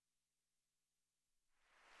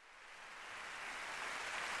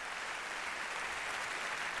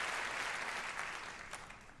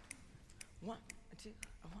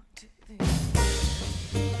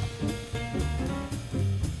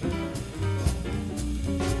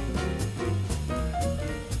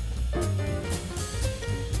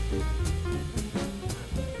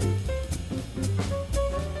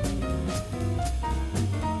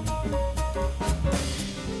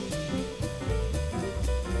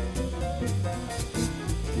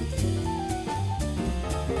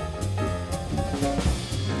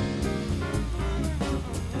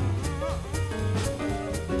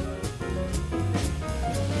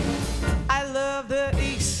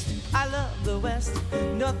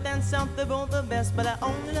North and south, they're both the best, but I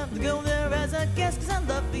only love to go there as a guest, 'cause I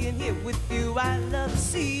love being here with you. I love the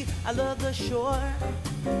sea, I love the shore,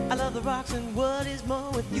 I love the rocks, and what is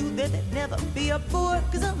more, with you there'd never be a bore,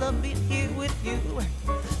 'cause I love being here with you.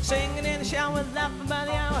 Singing in the shower, laughing by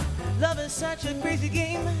the hour, love is such a crazy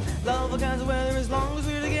game. Love all kinds of weather as long as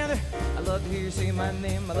we're together. I love to hear you say my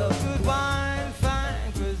name. I love good wine,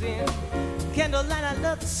 fine cuisine, candlelight, I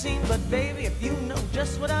love the scene. But baby, if you know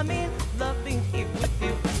just what I mean, love being here with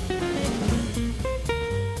you.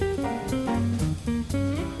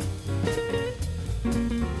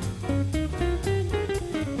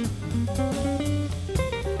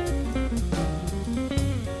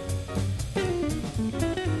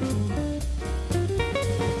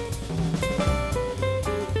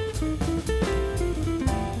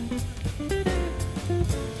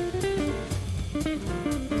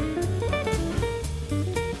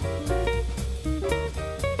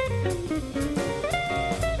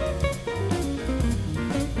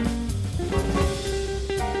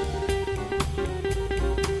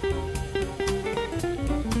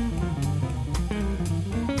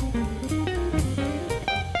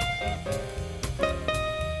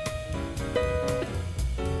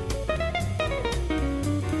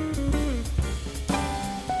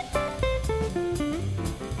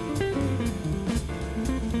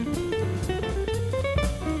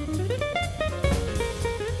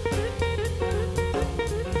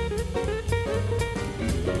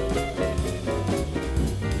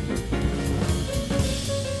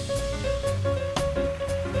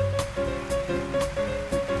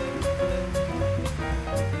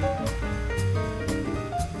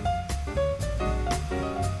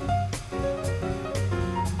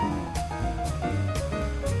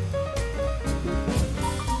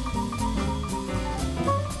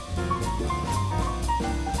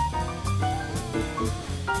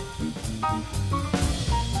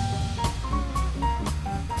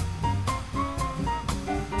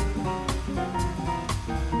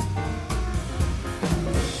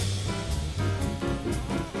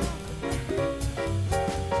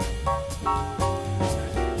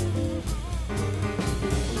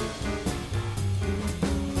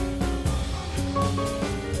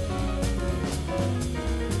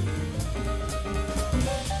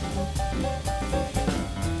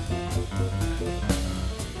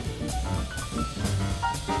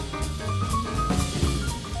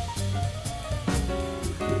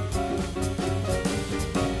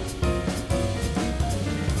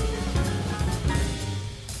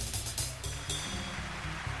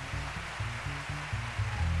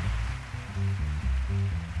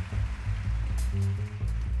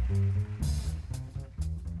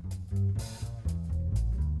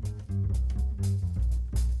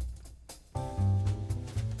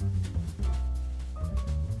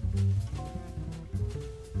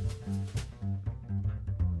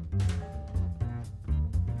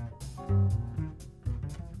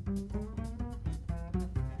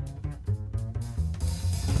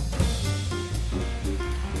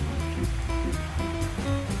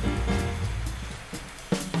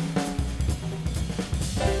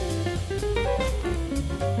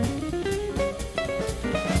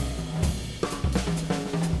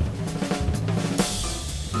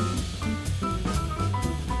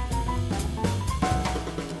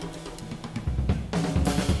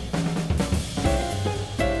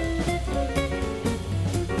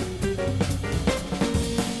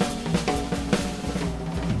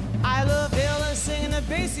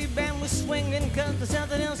 There's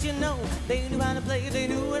something else you know. They knew how to play, they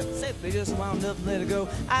knew what to say. They just wound up, let it go.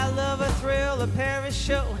 I love a thrill, a Paris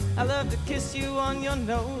show. I love to kiss you on your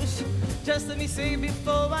nose. Just let me say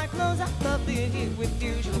before I close, I love being here with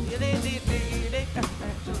you.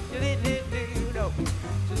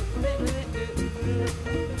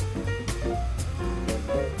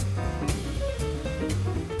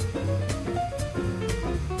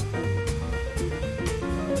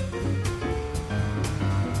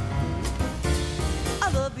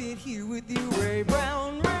 Here with you, Ray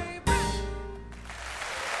Brown, Ray Brown.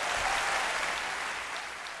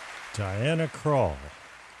 Diana Krall.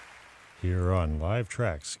 Here on Live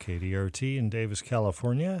Tracks, KDRT in Davis,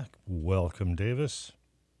 California. Welcome, Davis.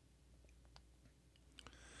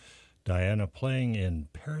 Diana playing in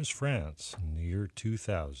Paris, France in the year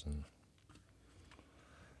 2000.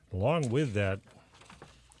 Along with that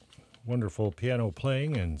wonderful piano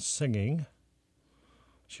playing and singing,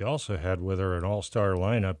 she also had with her an all-star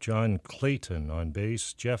lineup: John Clayton on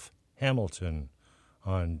bass, Jeff Hamilton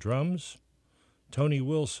on drums, Tony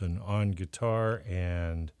Wilson on guitar,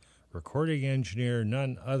 and recording engineer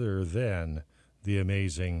none other than the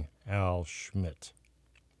amazing Al Schmidt.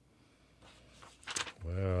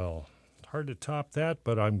 Well, it's hard to top that,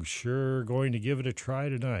 but I'm sure going to give it a try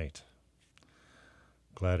tonight.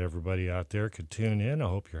 Glad everybody out there could tune in. I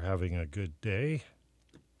hope you're having a good day.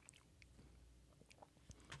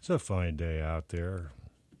 It's a fine day out there.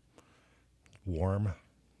 Warm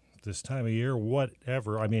this time of year,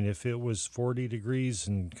 whatever. I mean, if it was 40 degrees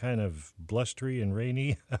and kind of blustery and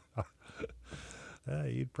rainy,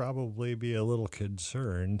 you'd probably be a little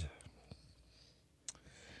concerned.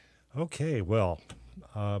 Okay, well,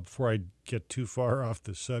 before I get too far off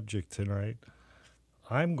the subject tonight,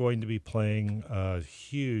 I'm going to be playing a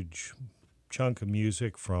huge chunk of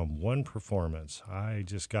music from one performance. I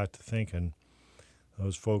just got to thinking,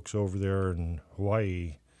 those folks over there in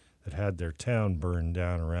Hawaii that had their town burned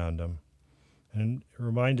down around them. And it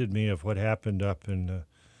reminded me of what happened up in the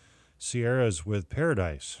Sierras with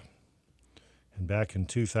Paradise. And back in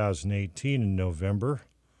 2018 in November,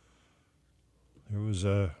 there was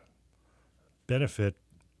a benefit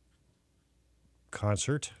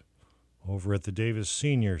concert over at the Davis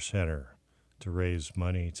Senior Center to raise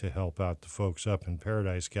money to help out the folks up in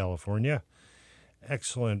Paradise, California.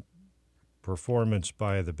 Excellent performance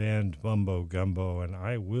by the band Mumbo Gumbo, and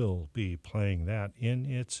I will be playing that in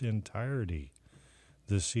its entirety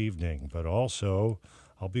this evening. But also,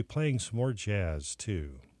 I'll be playing some more jazz,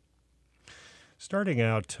 too. Starting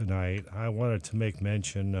out tonight, I wanted to make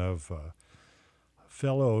mention of a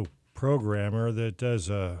fellow programmer that does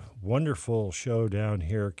a wonderful show down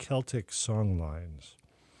here, Celtic Songlines.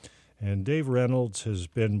 And Dave Reynolds has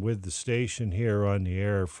been with the station here on the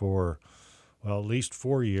air for, well, at least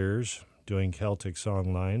 4 years, doing Celtic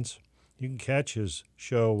Songlines. You can catch his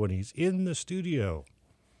show when he's in the studio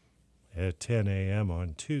at 10 a.m.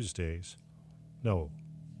 on Tuesdays. No,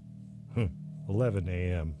 11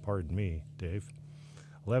 a.m., pardon me, Dave.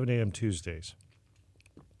 11 a.m. Tuesdays.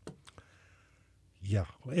 Yeah,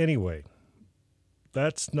 anyway,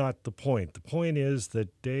 that's not the point. The point is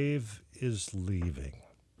that Dave is leaving.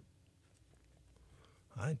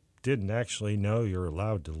 I didn't actually know you're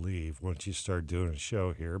allowed to leave once you start doing a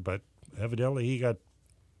show here, but evidently he got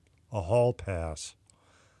a hall pass.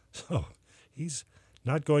 So he's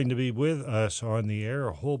not going to be with us on the air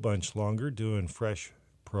a whole bunch longer doing fresh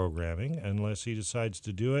programming unless he decides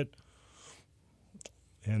to do it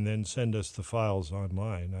and then send us the files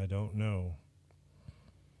online. I don't know.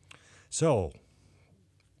 So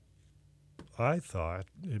I thought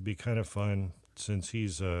it'd be kind of fun, since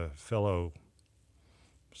he's a fellow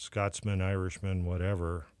Scotsman, Irishman,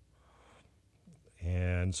 whatever,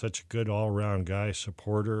 and such a good all-around guy,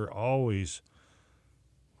 supporter, always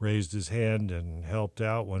raised his hand and helped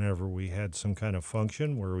out whenever we had some kind of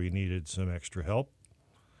function where we needed some extra help.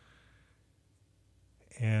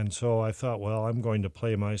 And so I thought, well, I'm going to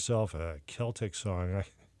play myself a Celtic song.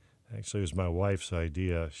 Actually, it was my wife's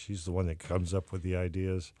idea. She's the one that comes up with the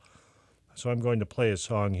ideas. So I'm going to play a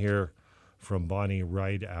song here from Bonnie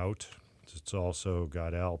Ride Out. It's also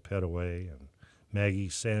got Al Petaway and Maggie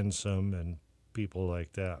Sansom and people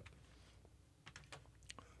like that.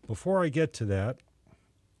 Before I get to that,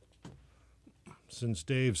 since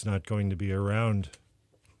Dave's not going to be around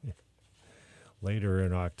later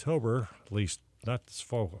in October, at least not as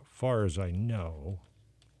far as I know,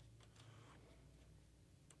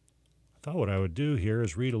 I thought what I would do here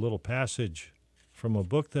is read a little passage from a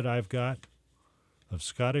book that I've got of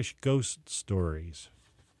Scottish ghost stories.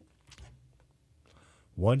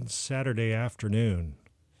 One Saturday afternoon,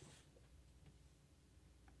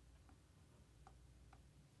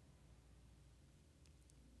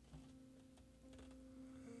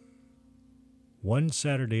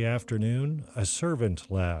 a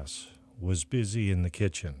servant lass was busy in the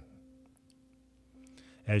kitchen.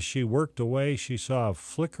 As she worked away, she saw a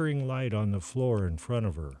flickering light on the floor in front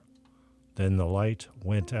of her. Then the light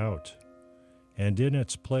went out, and in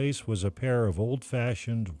its place was a pair of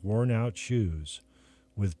old-fashioned, worn-out shoes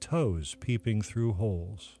with toes peeping through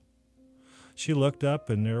holes. She looked up,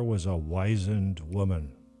 and there was a wizened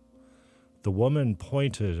woman. The woman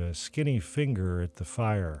pointed a skinny finger at the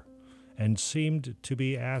fire and seemed to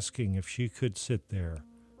be asking if she could sit there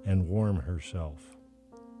and warm herself.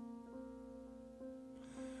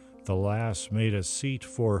 The lass made a seat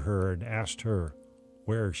for her and asked her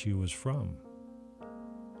where she was from.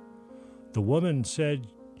 The woman said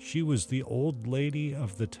she was the old lady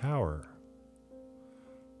of the tower.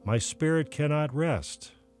 My spirit cannot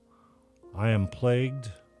rest. I am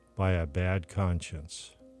plagued by a bad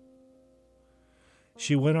conscience.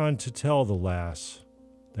 She went on to tell the lass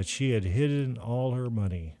that she had hidden all her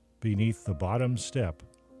money beneath the bottom step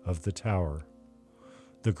of the tower.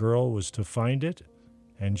 The girl was to find it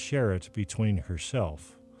and share it between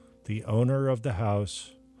herself, the owner of the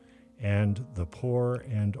house, and the poor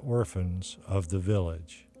and orphans of the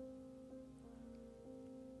village.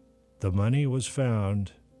 The money was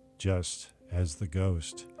found just as the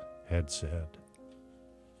ghost had said.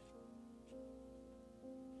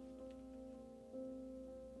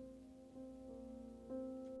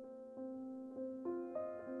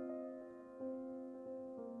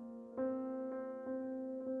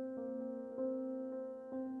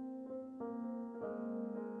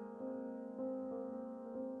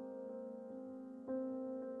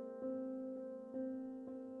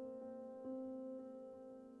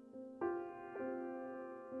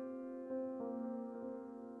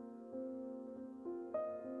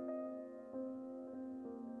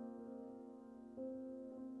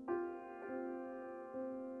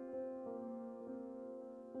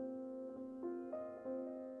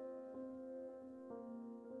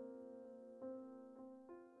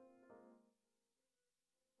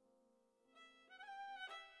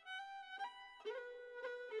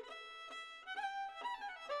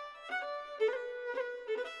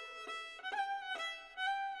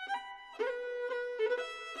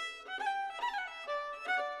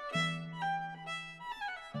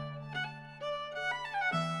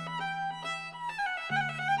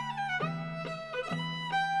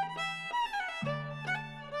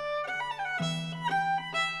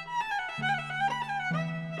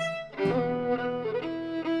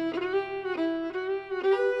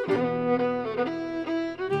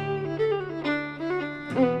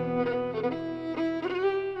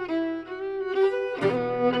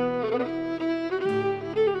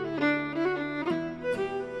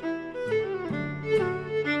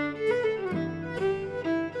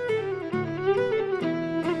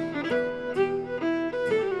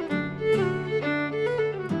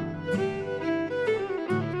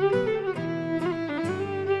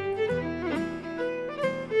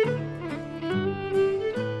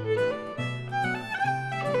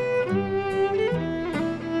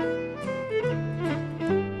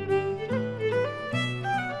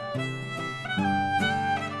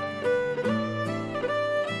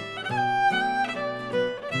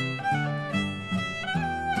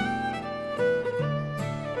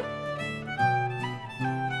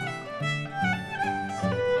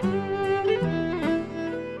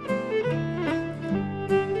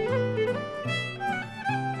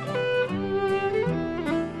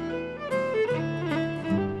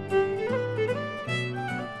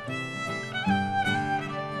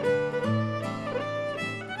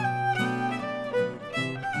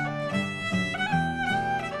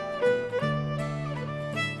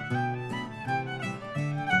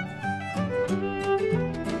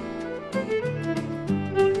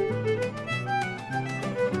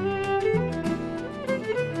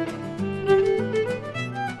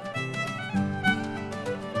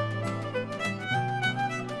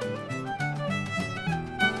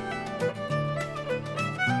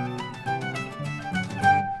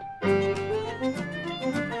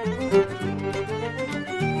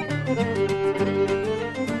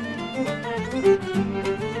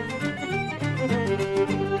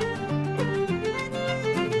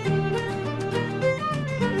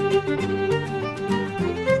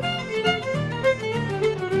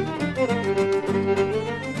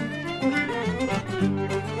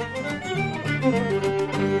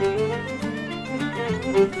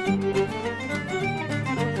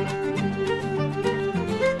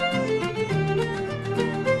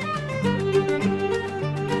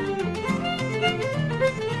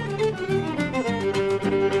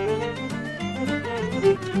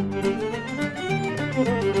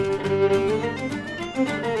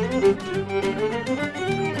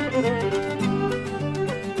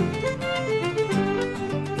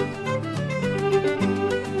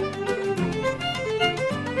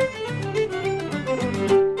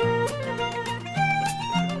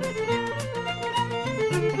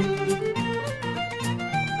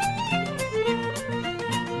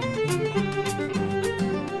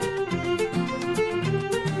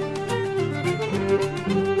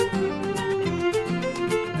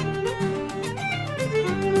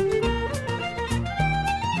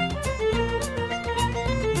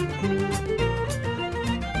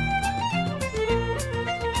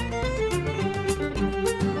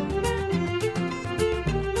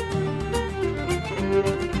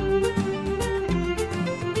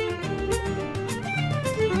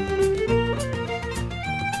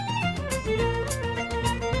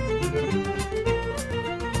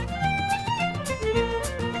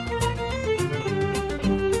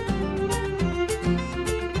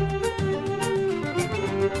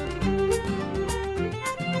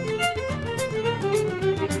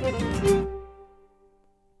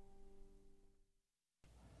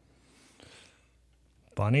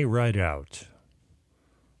 Bonnie Rideout,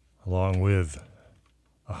 along with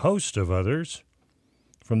a host of others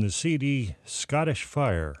from the CD Scottish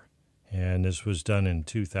Fire, and this was done in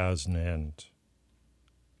 2000,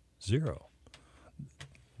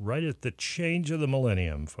 right at the change of the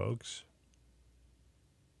millennium, folks.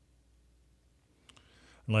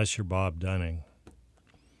 Unless you're Bob Dunning.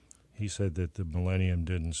 He said that the millennium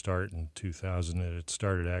didn't start in 2000, that it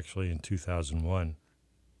started actually in 2001.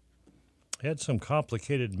 It had some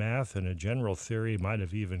complicated math and a general theory, might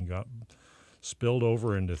have even got spilled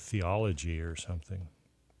over into theology or something.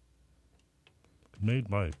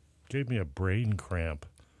 Gave me a brain cramp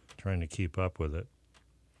trying to keep up with it.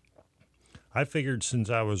 I figured since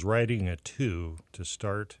I was writing a 2 to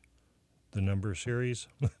start the number series,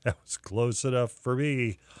 that was close enough for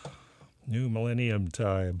me. New millennium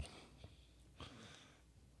time.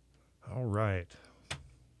 All right.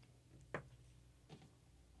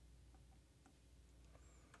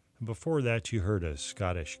 Before that, you heard a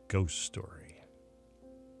Scottish ghost story.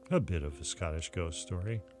 A bit of a Scottish ghost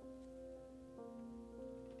story.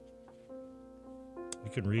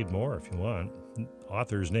 You can read more if you want. The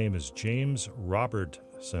author's name is James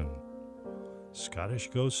Robertson.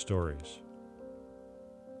 Scottish Ghost Stories.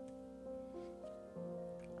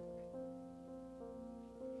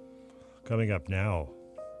 Coming up now,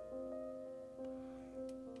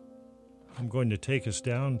 I'm going to take us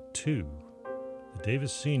down to the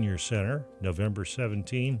Davis Senior Center, November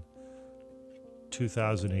 17,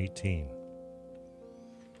 2018.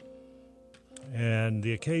 And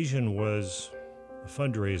the occasion was a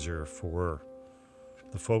fundraiser for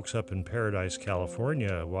the folks up in Paradise,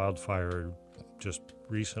 California. A wildfire just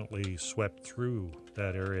recently swept through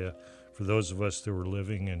that area. For those of us that were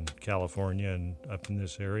living in California and up in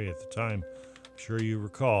this area at the time, I'm sure you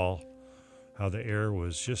recall how the air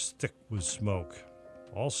was just thick with smoke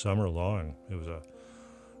all summer long. It was a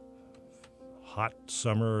hot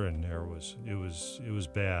summer, and it was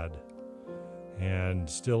bad. And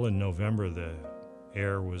still in November, the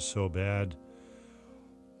air was so bad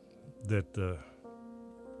that the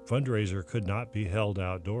fundraiser could not be held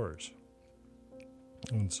outdoors.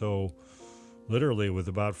 And so, literally, with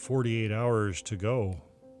about 48 hours to go,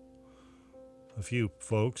 a few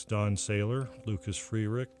folks, Don Saylor, Lucas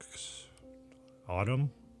Freericks,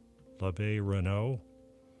 Autumn, LaBaye Renault,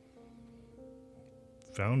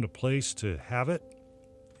 found a place to have it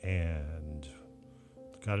and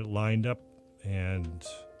got it lined up, and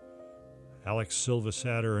Alex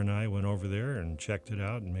Silvasatter and I went over there and checked it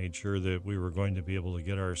out and made sure that we were going to be able to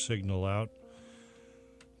get our signal out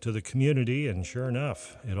to the community, and sure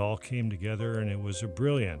enough, it all came together, and it was a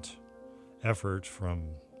brilliant effort from,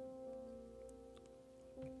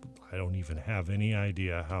 I don't even have any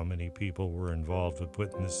idea how many people were involved with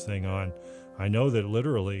putting this thing on. I know that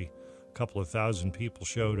literally a couple of thousand people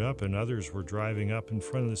showed up, and others were driving up in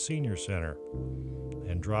front of the senior center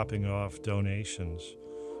and dropping off donations,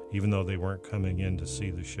 even though they weren't coming in to see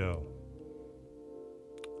the show.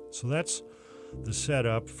 So that's the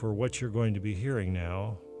setup for what you're going to be hearing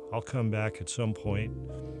now. I'll come back at some point,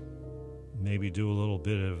 maybe do a little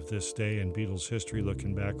bit of this day in Beatles history,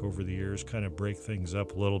 looking back over the years, kind of break things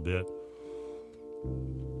up a little bit.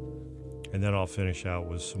 And then I'll finish out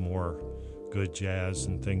with some more good jazz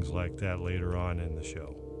and things like that later on in the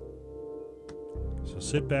show. So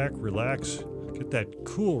sit back, relax, get that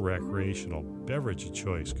cool recreational beverage of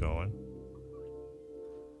choice going.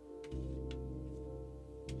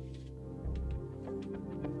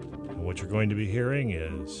 And what you're going to be hearing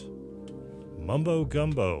is Mumbo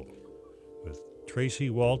Gumbo with Tracy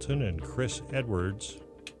Walton and Chris Edwards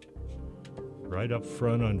right up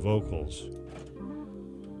front on vocals.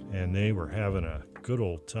 And they were having a good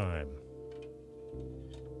old time.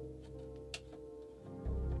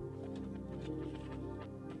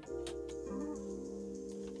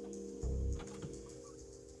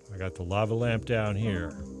 I got the lava lamp down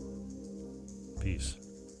here. Peace.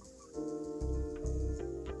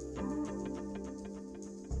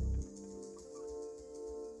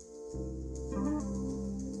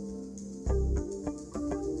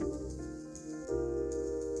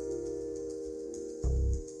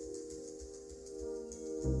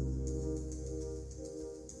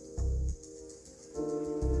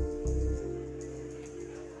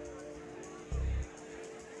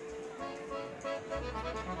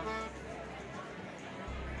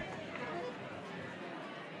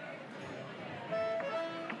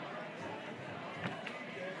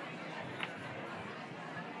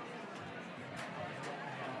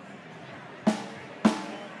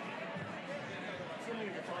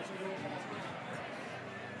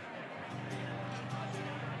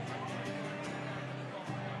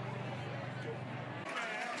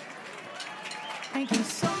 Thank you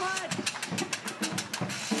so much.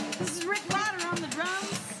 This is Rick Lauder on the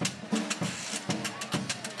drums.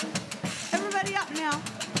 Everybody up now.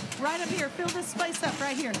 Right up here. Fill this space up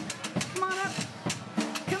right here. Come on up.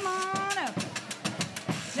 Come on up.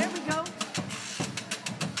 There we go.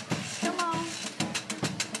 Come on.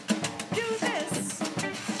 Do this.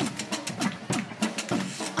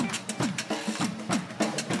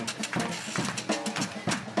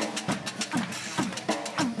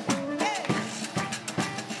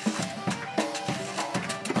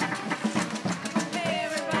 Hey,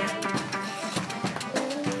 everybody.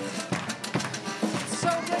 It's so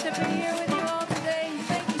good to be here with you all today.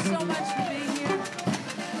 Thank you so much for being here.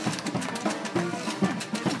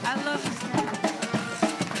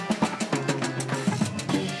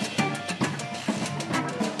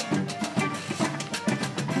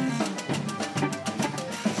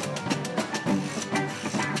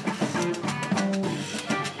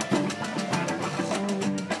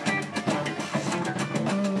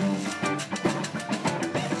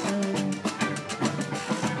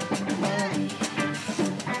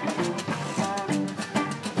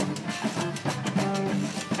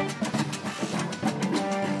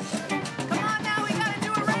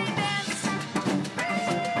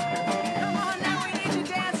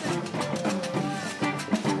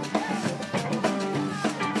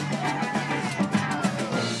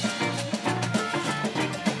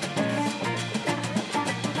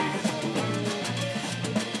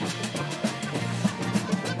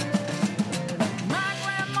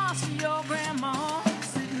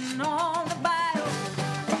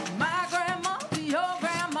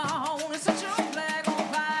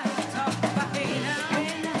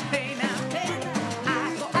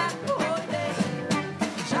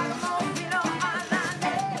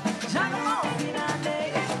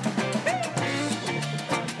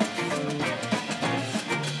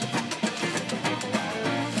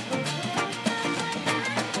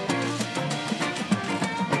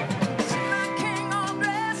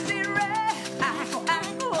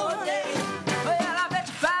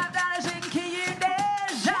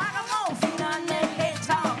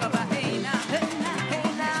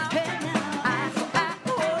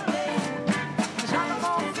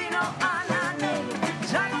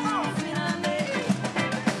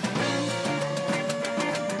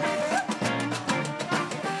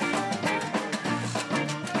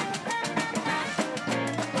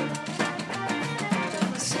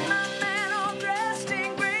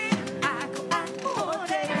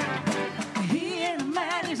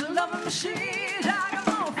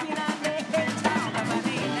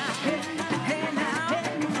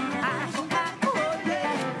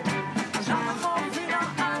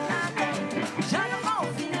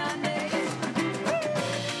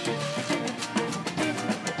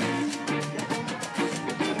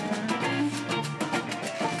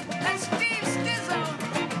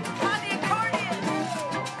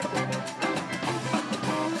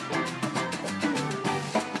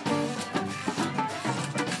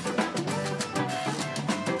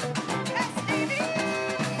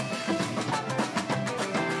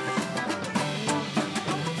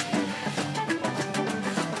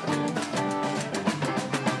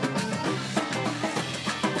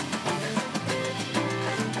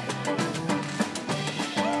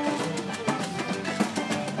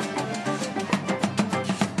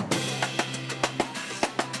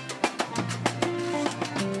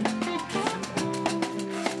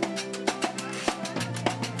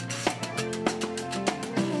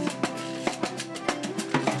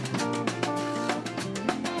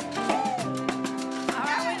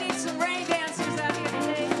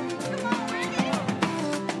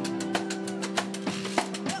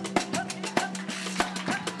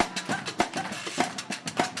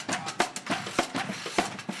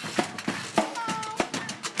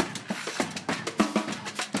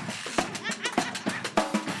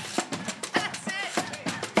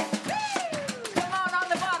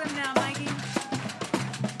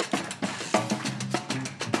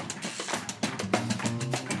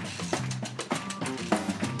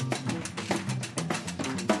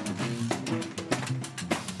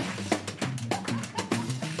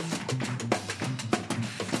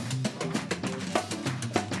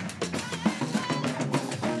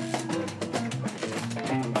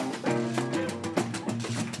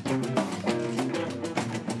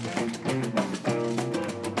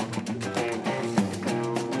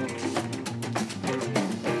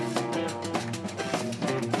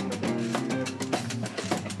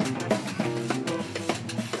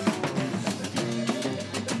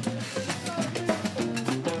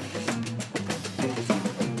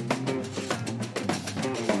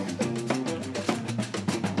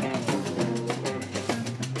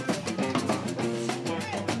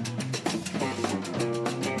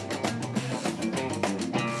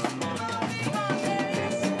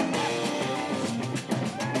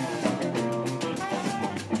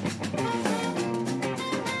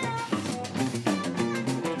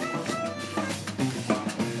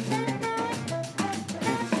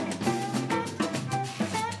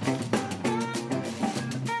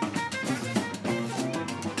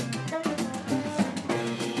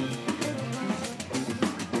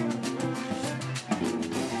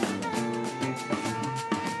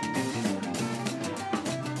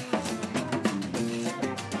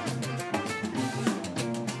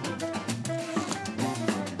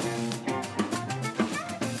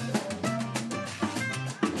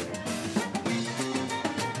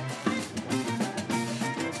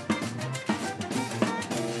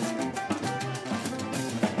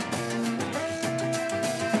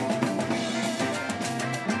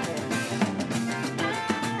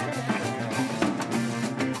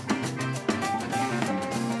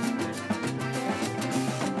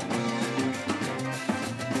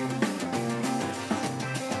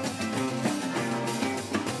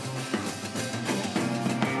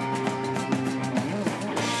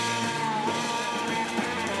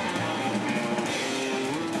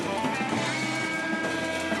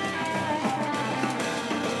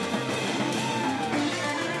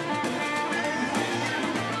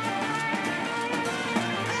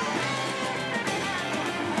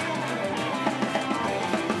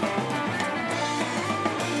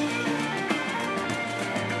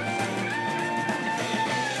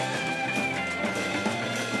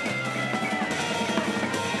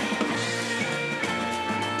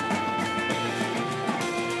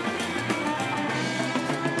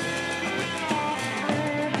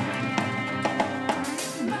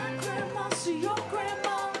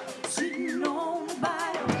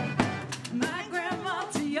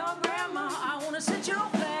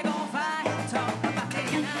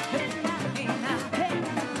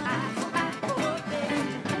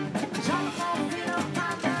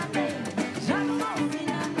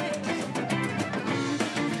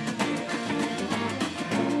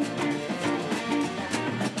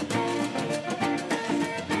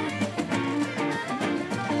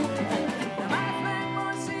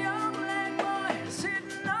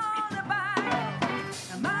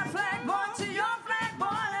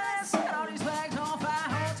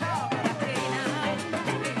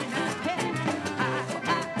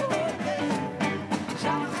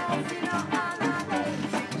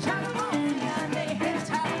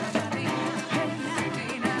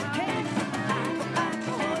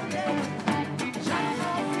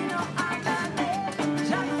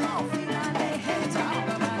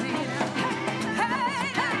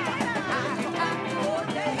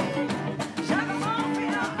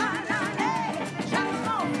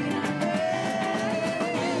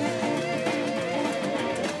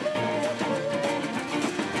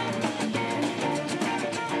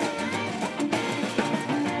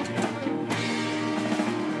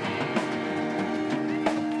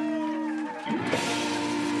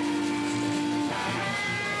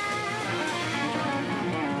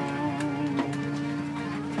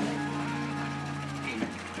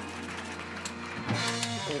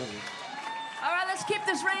 keep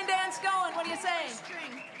this rain dance going. What do you say?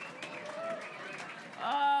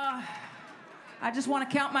 I just want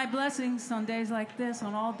to count my blessings on days like this.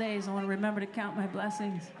 On all days, I want to remember to count my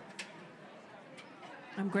blessings.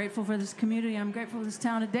 I'm grateful for this community. I'm grateful for this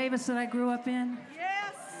town of Davis that I grew up in.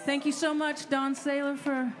 Yes. Thank you so much, Don Saylor,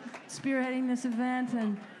 for spearheading this event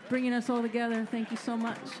and bringing us all together. Thank you so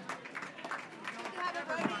much.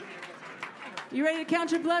 You ready to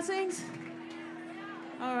count your blessings?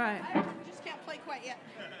 All right. Just can't play quite yet.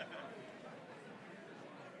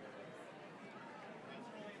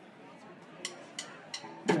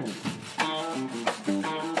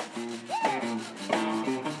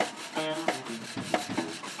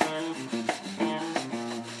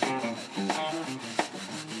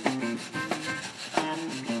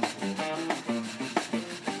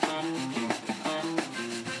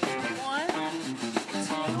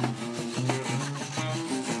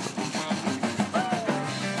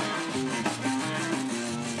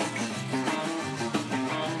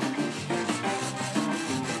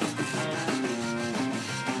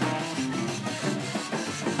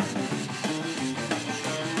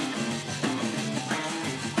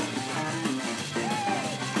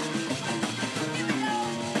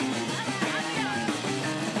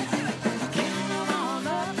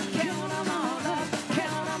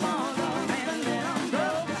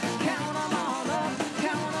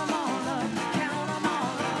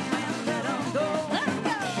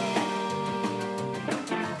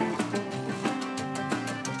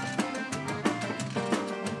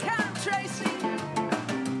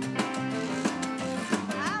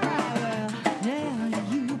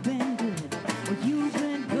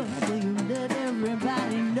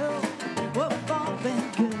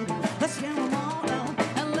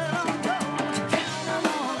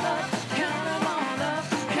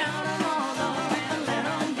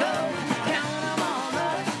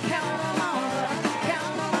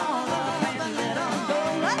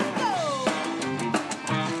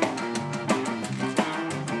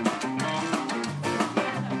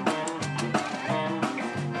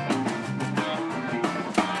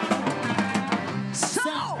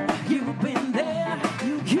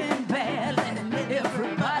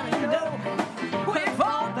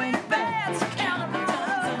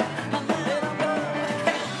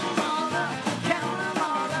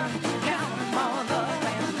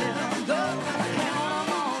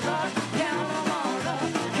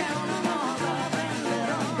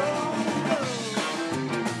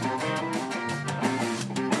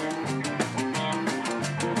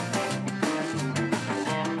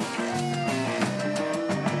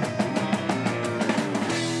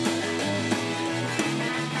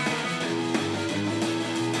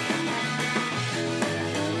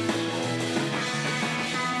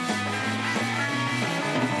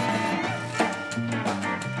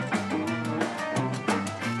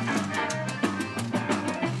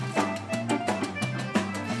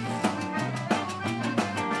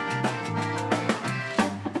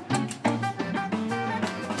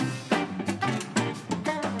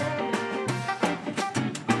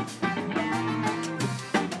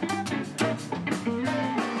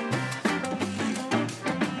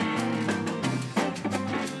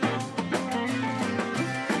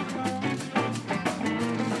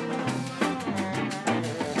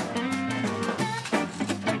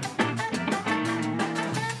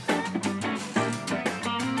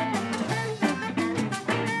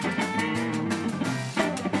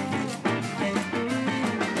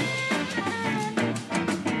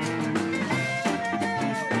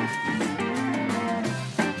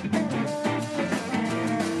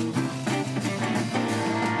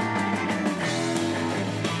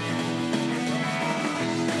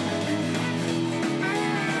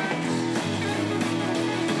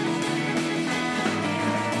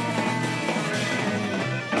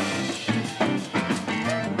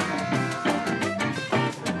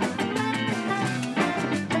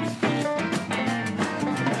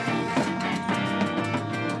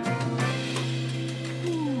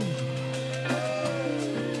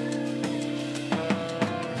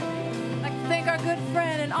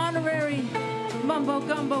 Mumbo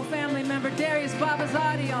Gumbo family member Darius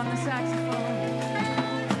Babazadi on the saxophone.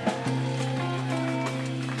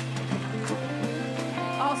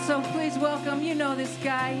 Also, please welcome, you know this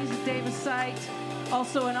guy, he's a Davisite,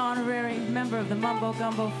 also an honorary member of the Mumbo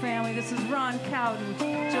Gumbo family. This is Ron Cowden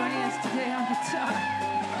joining us today on guitar.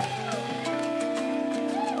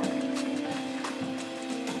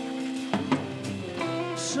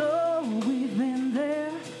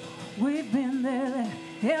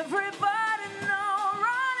 Everybody know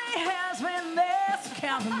Ronnie has been there, so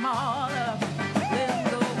count them all up. Let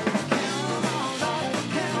them go. Count them all up,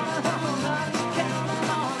 count them all up, count them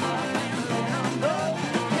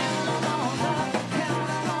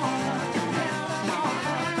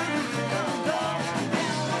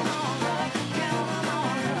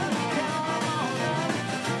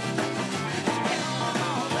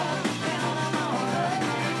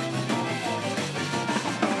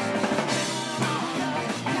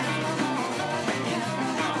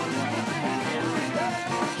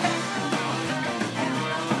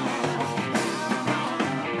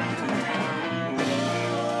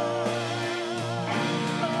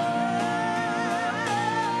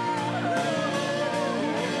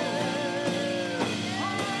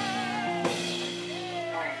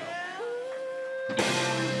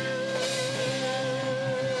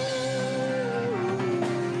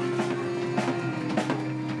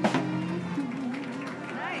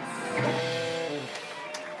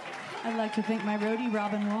like to thank my roadie,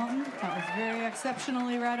 Robin Walton. That was very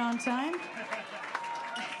exceptionally right on time.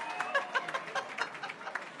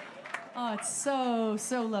 Oh, it's so,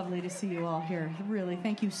 so lovely to see you all here. Really,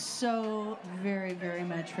 thank you so very, very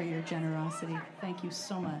much for your generosity. Thank you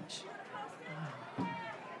so much.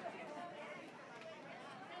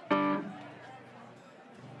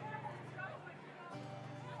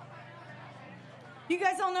 You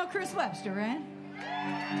guys all know Chris Webster, right?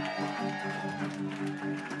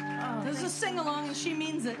 Oh, There's a sing-along and she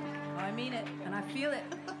means it. I mean it, and I feel it.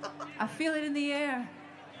 I feel it in the air.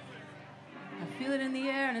 I feel it in the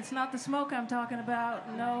air, and it's not the smoke I'm talking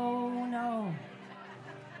about. No, no.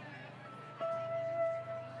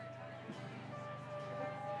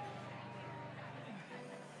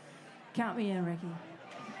 Count me in, Ricky.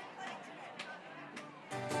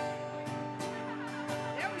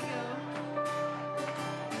 There we go.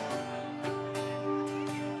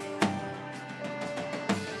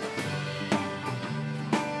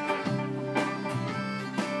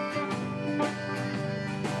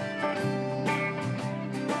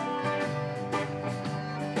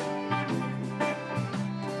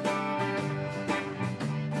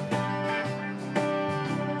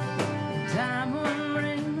 Diamond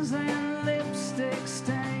rings and lipsticks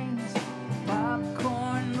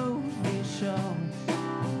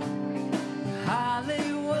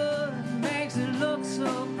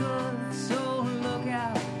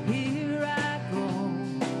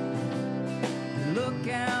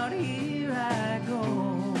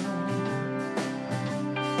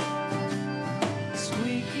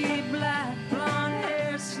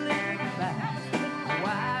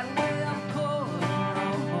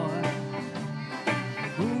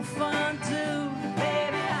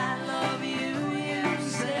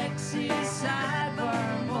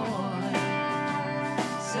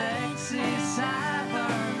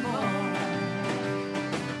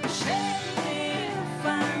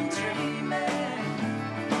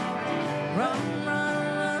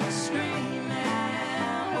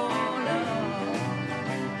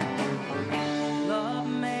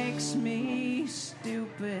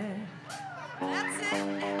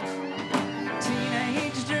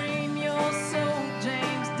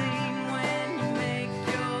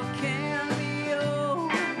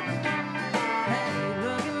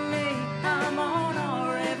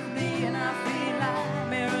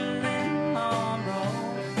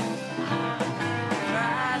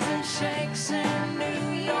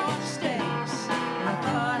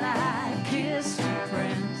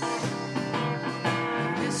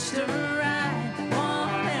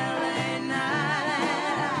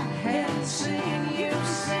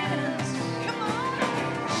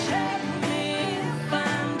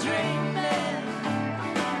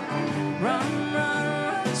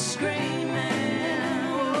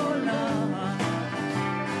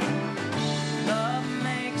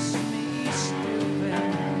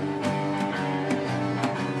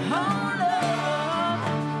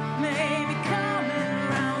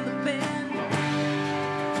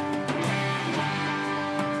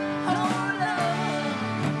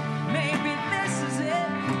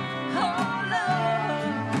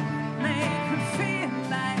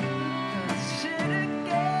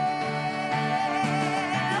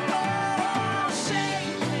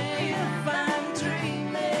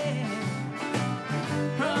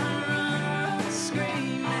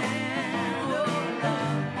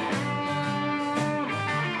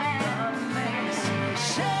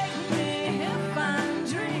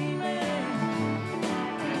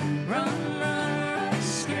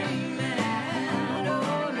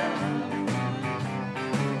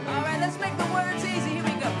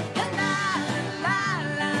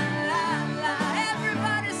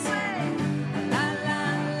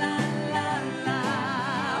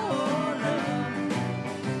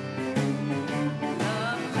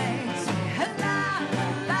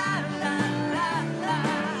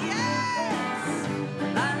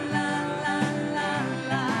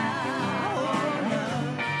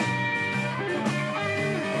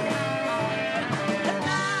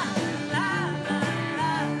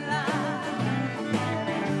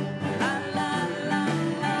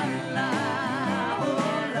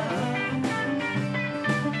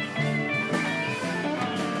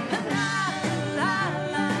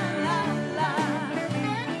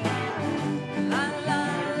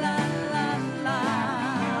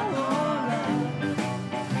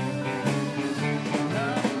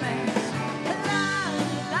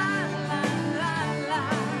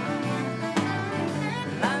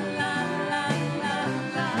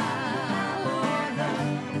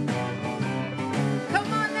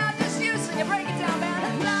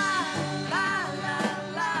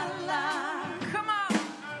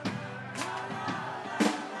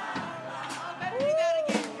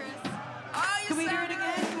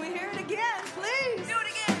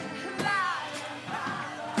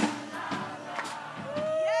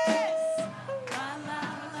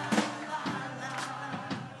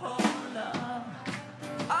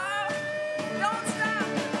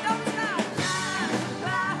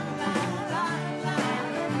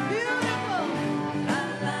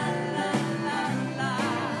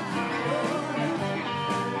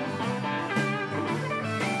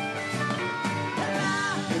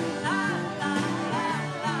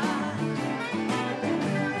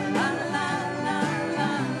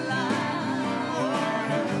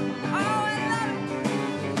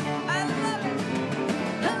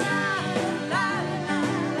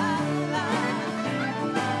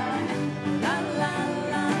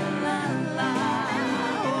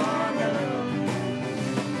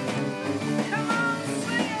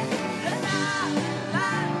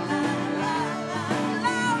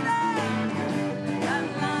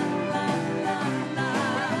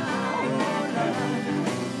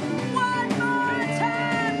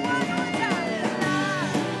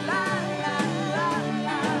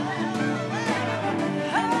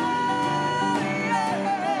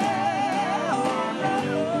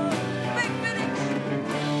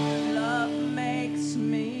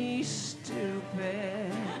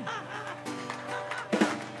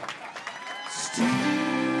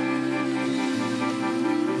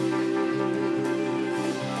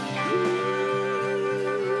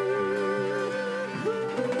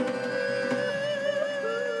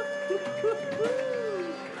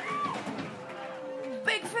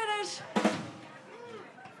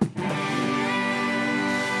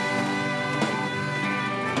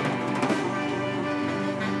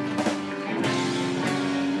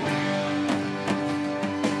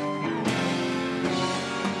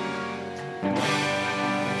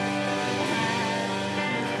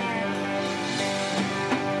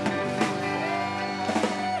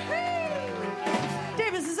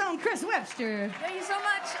Chris Webster. Thank you so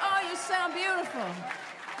much. Oh, you sound beautiful.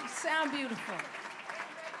 You sound beautiful.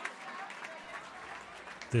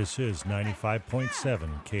 This is 95.7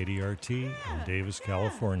 KDRT in Davis,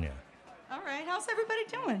 California. All right, how's everybody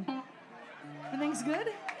doing? Everything's good?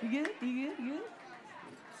 You good? You good? You good?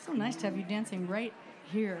 So nice to have you dancing right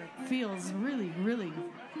here. Feels really, really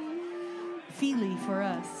feely for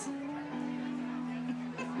us.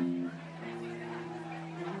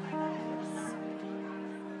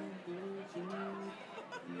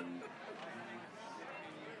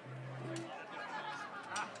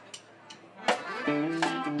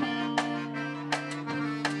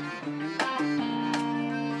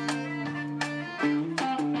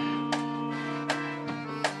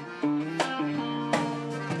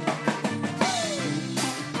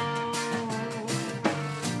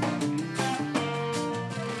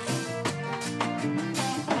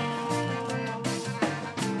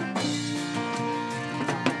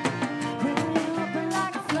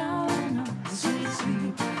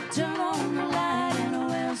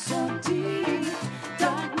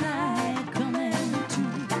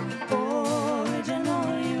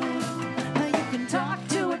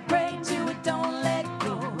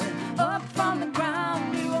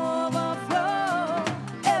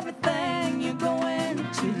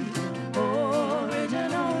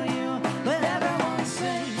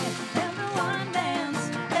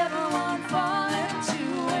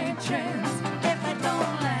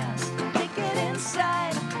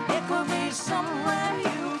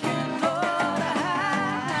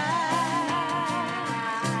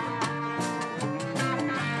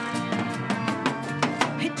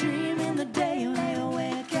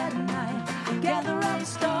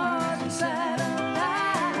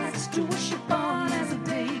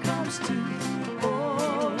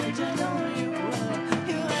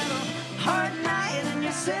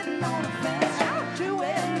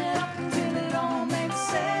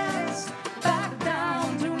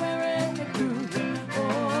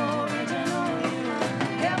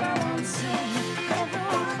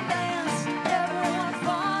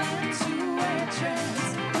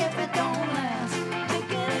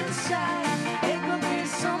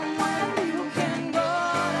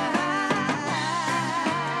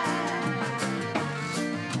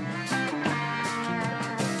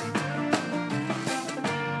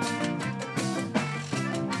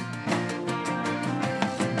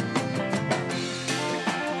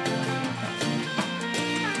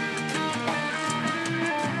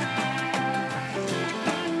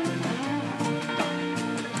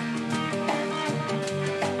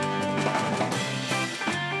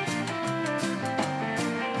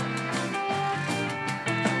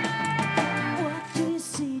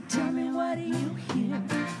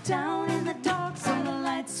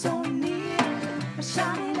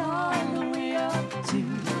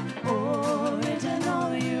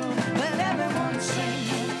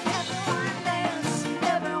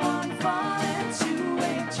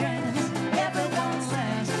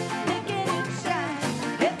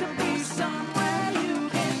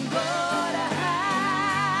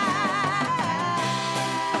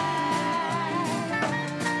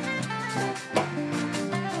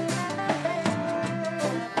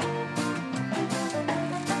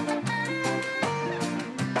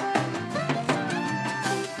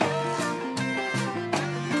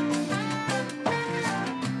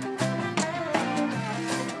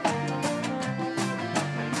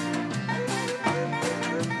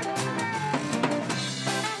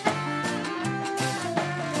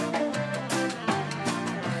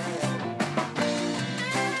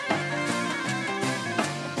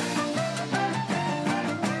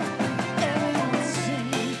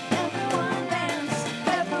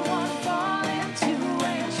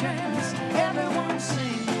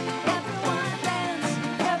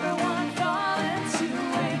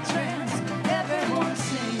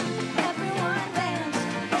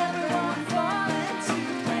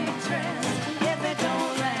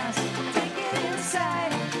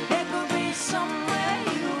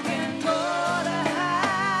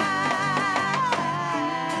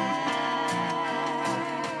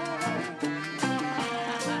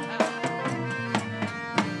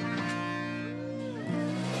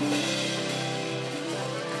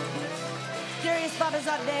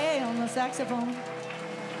 Babazadeh on the saxophone.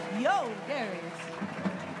 Yo, Darius.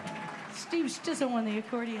 Steve Stizzle on the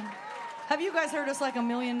accordion. Have you guys heard us like a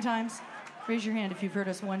million times? Raise your hand if you've heard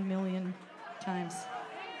us 1 million times.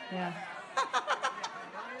 Yeah.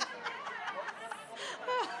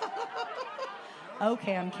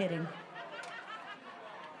 Okay, I'm kidding.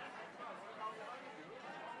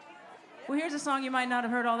 Well, here's a song you might not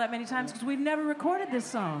have heard all that many times because we've never recorded this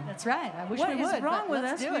song. That's right. I wish What we would. is wrong but with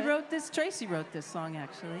let's us? do We it. wrote this. Tracy wrote this song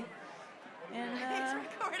actually. And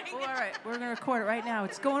well, all right, we're gonna record it right now.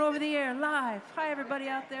 It's going over the air live. Hi, everybody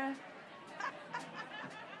out there.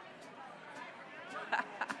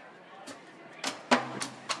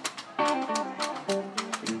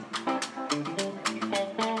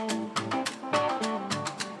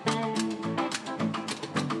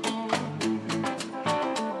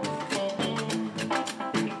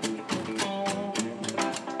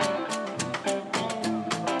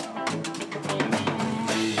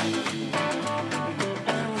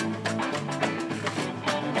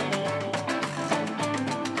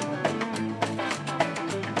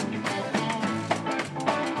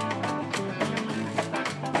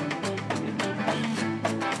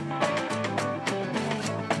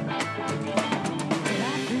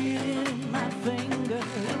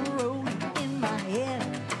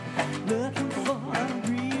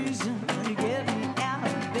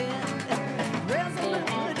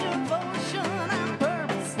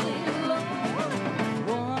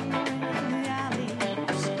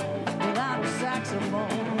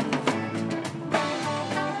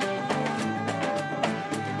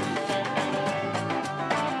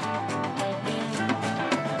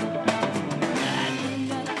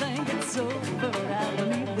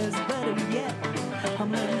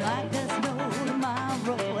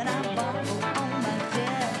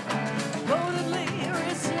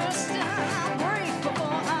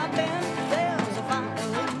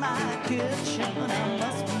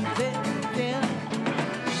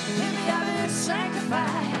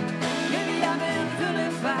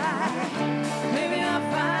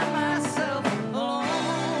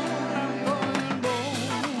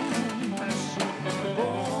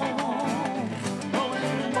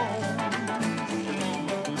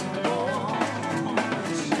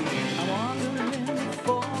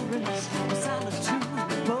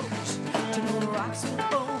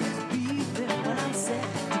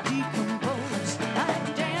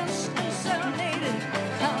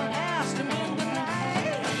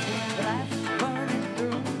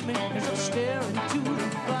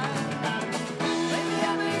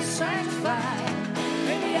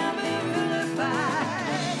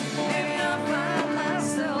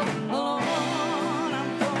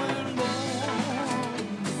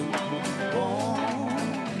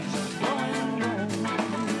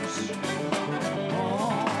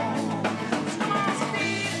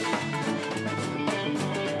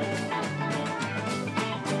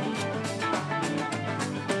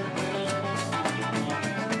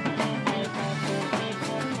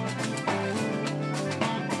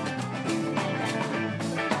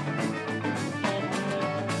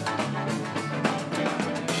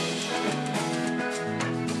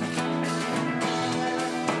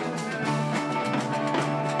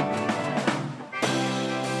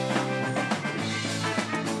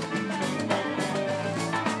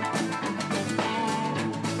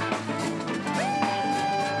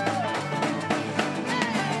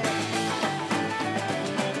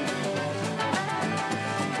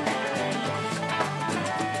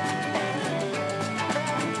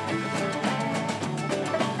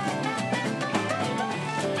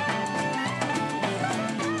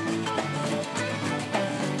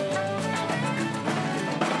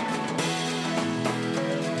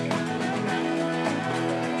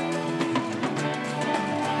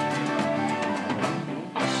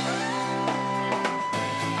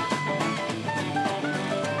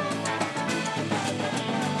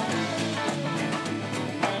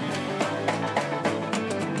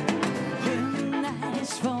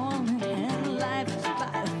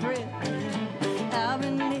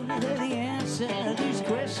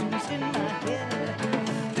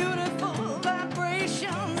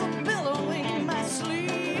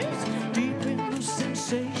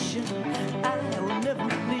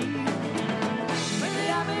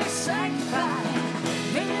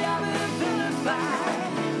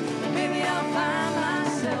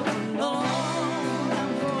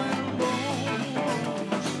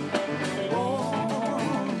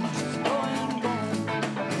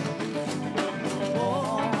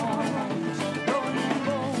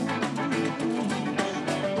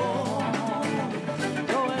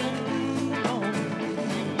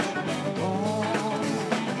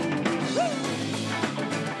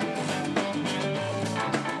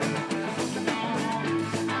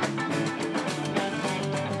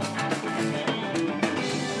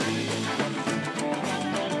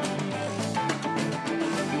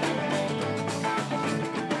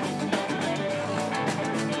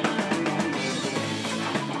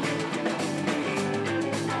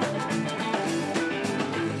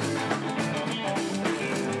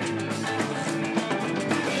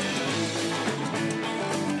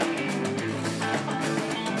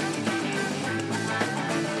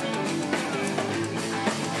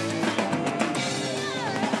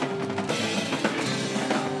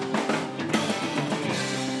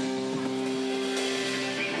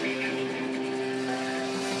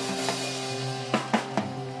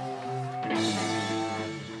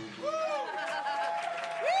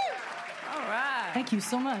 Thank you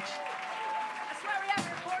so much. That's why we have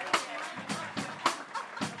recording.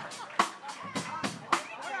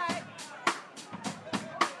 All right.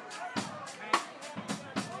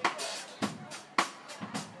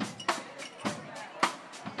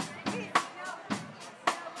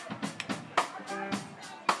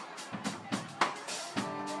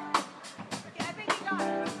 Okay, I think you got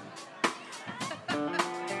it.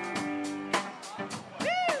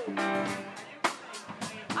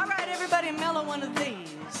 All right, everybody, mellow one of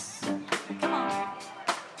these. Come on.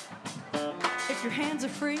 If your hands are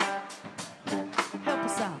free, help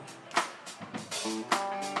us out.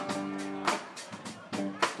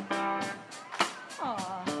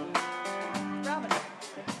 Aw, Robin.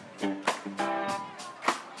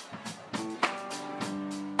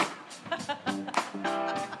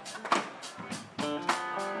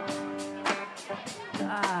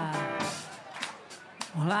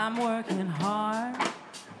 Well, I'm working hard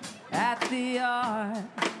at the art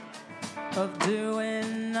of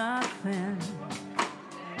doing nothing.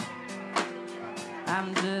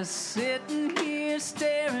 I'm just sitting here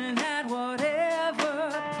staring at whatever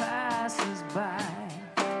passes by.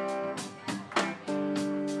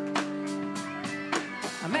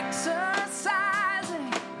 I'm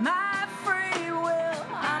exercising my free will.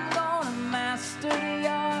 I'm gonna master the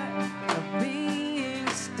art of being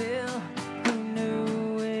still. Who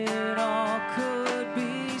knew it all could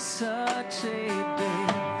be such a big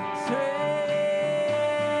thrill?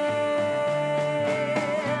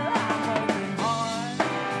 I'm working hard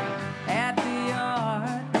at the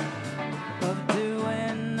art of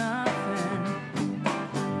doing nothing.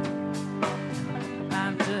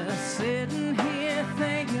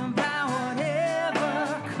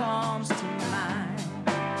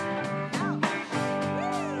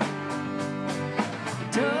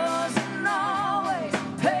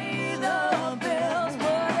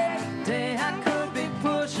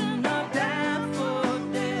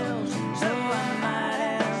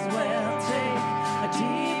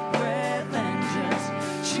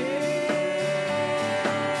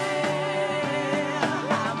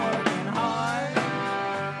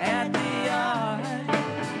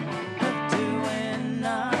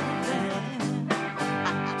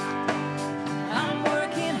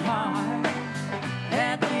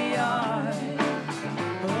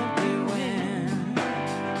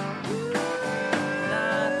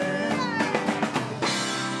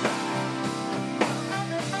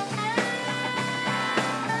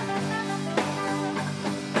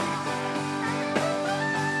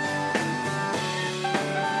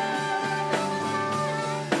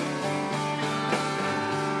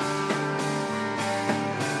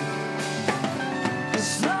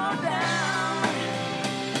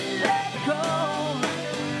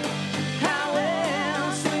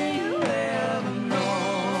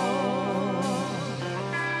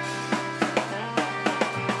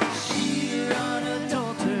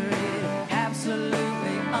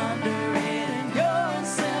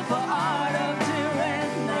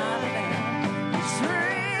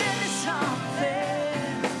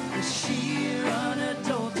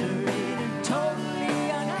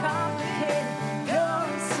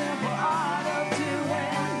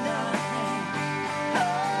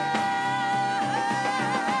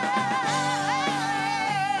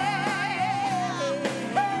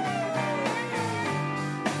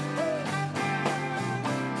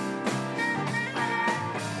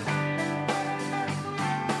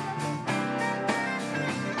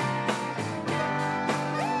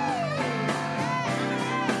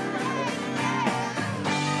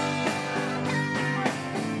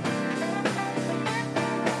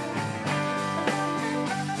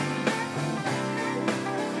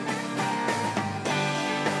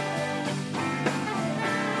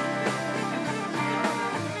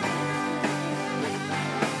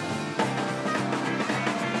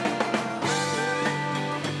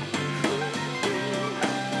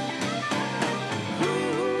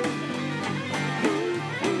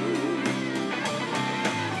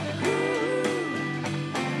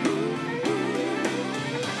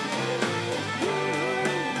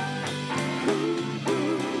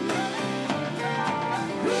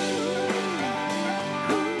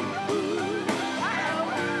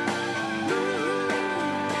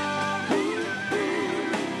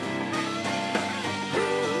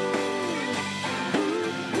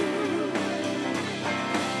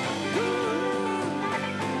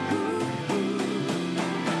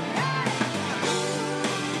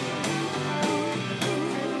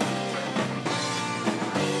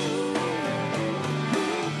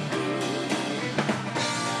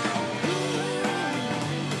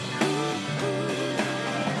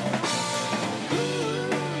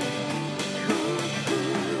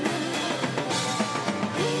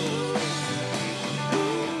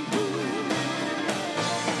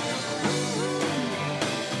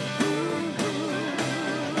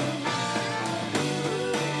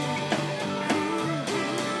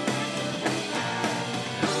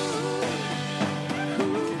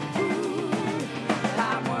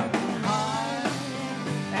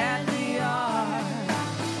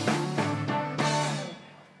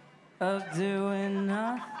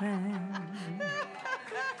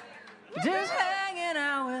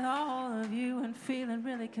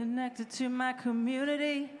 connected to my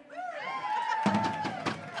community.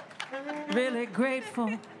 Really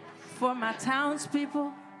grateful for my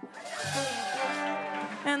townspeople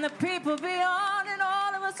and the people beyond, and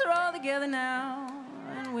all of us are all together now.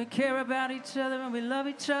 And we care about each other and we love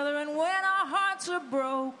each other. And when our hearts are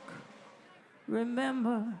broke,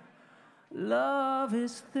 remember, love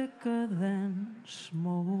is thicker than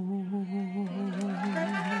smoke.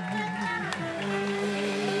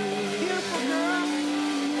 Beautiful girl.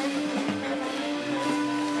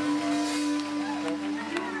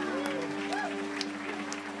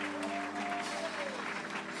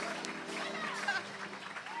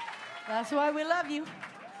 That's why we love you.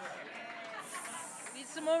 Need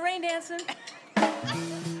some more rain dancing.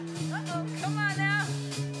 Uh-oh, come on now.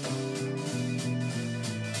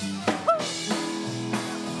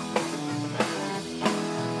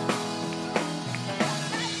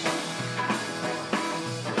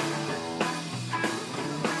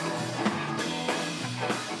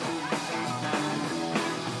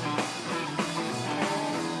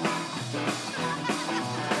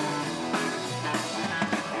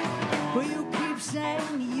 Well, you keep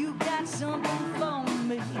saying you got something for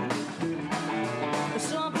me,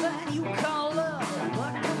 something you call love,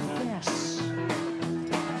 but confess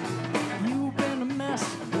you've been a mess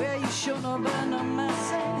where you shouldn't have been a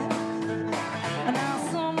mess, and now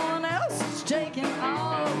someone else is taking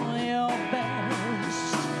all your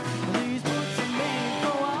best. These boots are made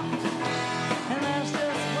for walking, and that's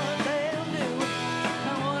just what they'll do.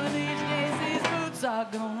 And one of these days, these boots are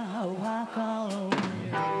gonna walk all over you.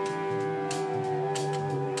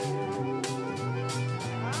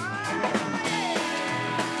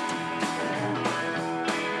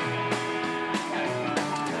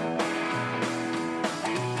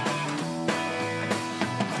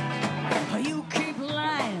 You keep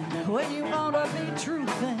lying when you ought to be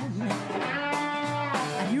truthing.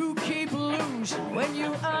 You keep losing when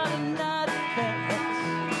you ought to not bet.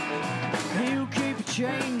 You keep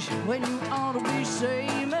change when you ought to be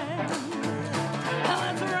saving.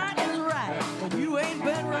 That's right is right, but you ain't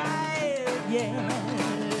been right yet.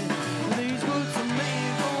 These boots are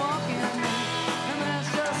made for walking, and that's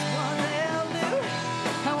just what they'll do.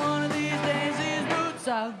 And one of these days, these boots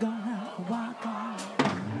are gonna walk on.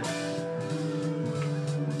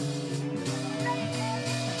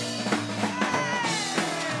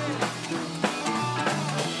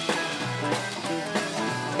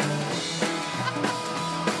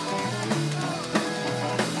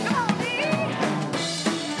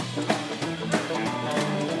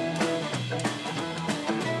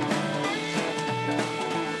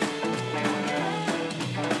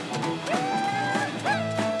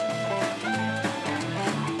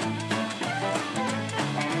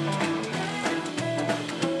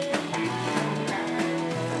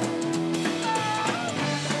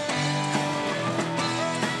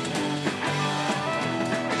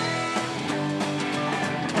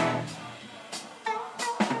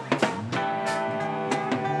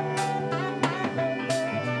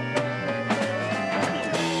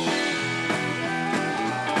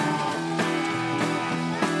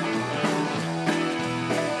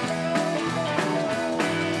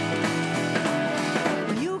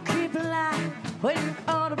 You keep lying when you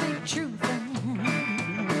ought to be truthing.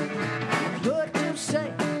 Good to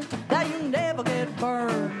say that you never get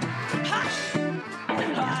burned. Ha!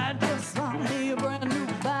 I just found me a brand new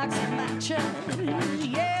box of matches.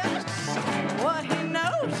 Yes, what he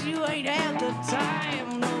knows you ain't had the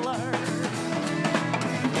time to learn.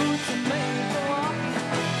 Boots are made for walking,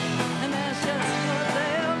 and that's just what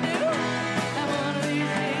they'll do. And one of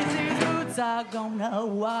these days, these boots are gonna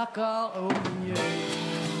walk all over you.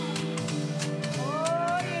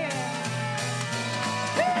 Oh, yeah.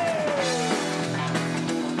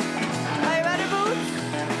 Are you ready, Boots?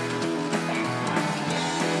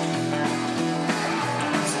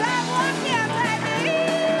 Stop walking, baby.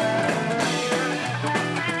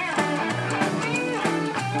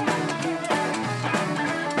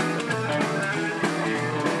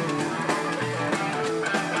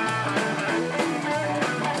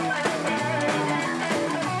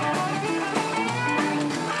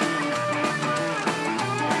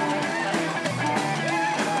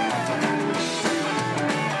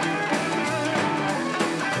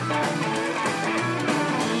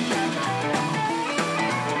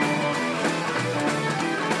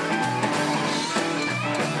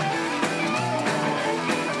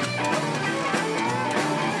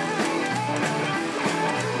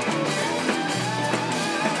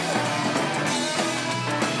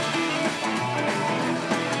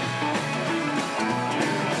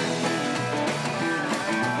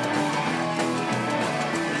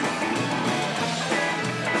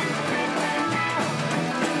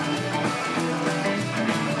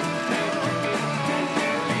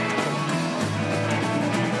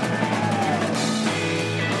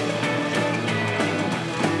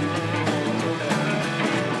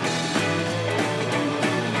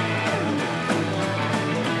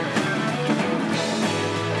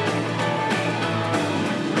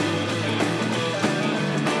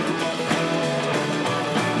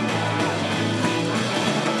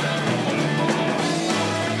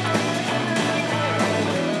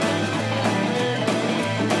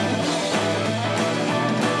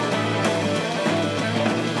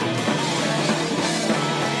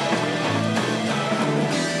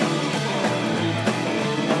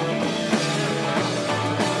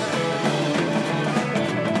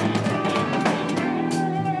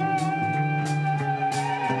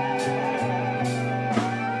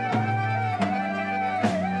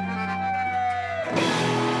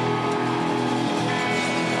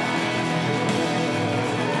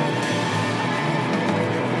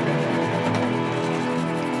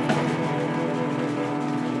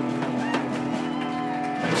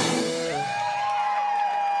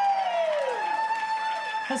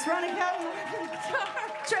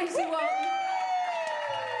 Tracy Walton.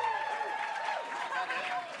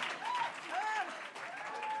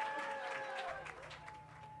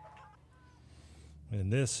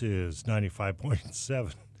 And this is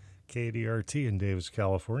 95.7 KDRT in Davis,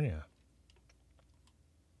 California.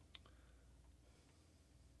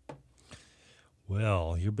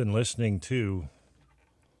 Well, you've been listening to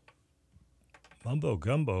Mumbo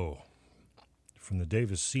Gumbo from the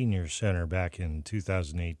Davis Senior Center back in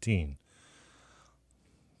 2018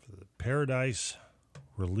 for the Paradise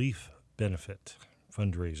Relief Benefit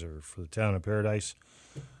fundraiser for the town of Paradise.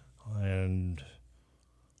 And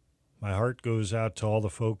my heart goes out to all the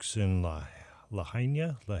folks in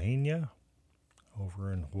Lahaina,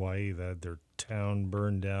 over in Hawaii that had their town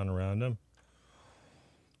burned down around them.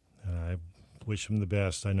 And I wish them the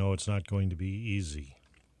best. I know it's not going to be easy.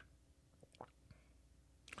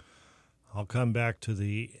 I'll come back to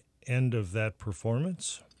the end of that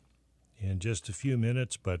performance in just a few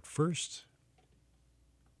minutes, but first,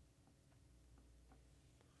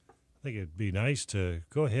 I think it'd be nice to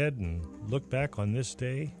go ahead and look back on this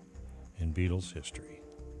day in Beatles history.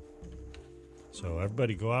 So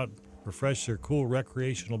everybody go out, refresh their cool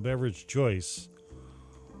recreational beverage choice.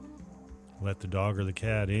 Let the dog or the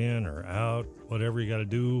cat in or out, whatever you got to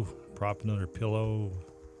do. Prop another pillow.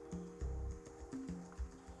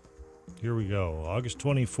 Here we go, August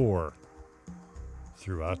 24,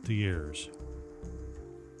 throughout the years.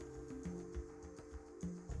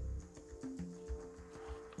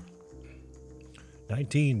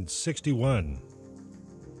 (1961)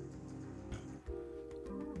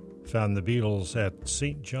 found the Beatles at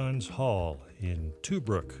St. John's Hall in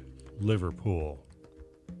Toobrook, Liverpool.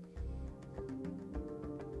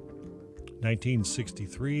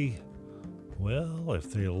 1963, well,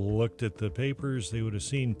 if they looked at the papers, they would have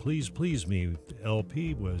seen Please Please Me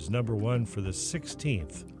LP was number one for the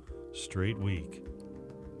 16th straight week.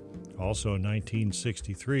 Also in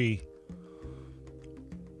 1963,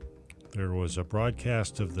 there was a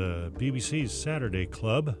broadcast of the BBC's Saturday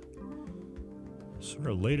Club, sort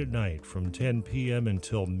of late at night from 10 p.m.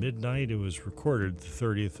 until midnight. It was recorded the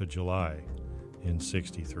 30th of July in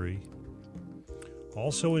 63.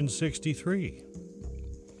 Also in 63.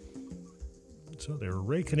 So they were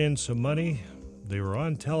raking in some money. They were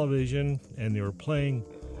on television, and they were playing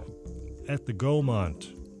at the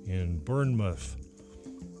Gaumont in Bournemouth,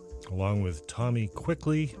 along with Tommy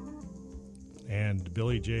Quickly and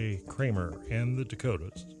Billy J. Kramer and the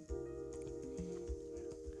Dakotas.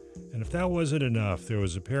 And if that wasn't enough, there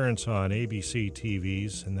was appearance on ABC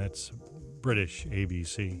TVs, and that's British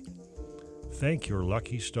ABC. Thank your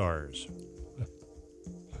lucky stars.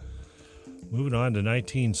 Moving on to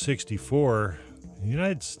 1964, in the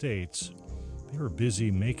United States, they were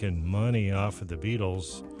busy making money off of the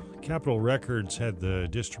Beatles. Capitol Records had the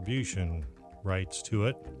distribution rights to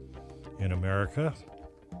it in America,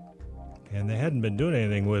 and they hadn't been doing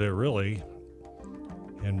anything with it, really.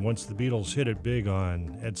 And once the Beatles hit it big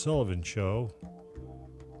on Ed Sullivan's show,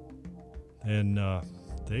 then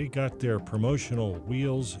they got their promotional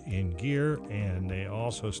wheels in gear, and they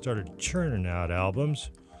also started churning out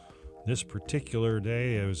albums. This particular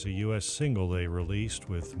day, it was a U.S. single they released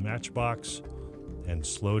with Matchbox and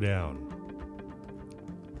Slow Down.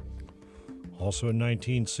 Also in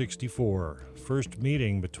 1964, first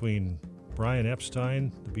meeting between Brian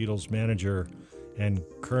Epstein, the Beatles manager, and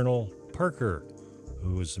Colonel Parker,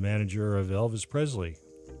 who was the manager of Elvis Presley.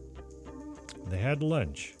 They had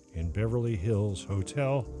lunch in Beverly Hills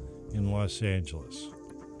Hotel in Los Angeles.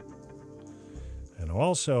 And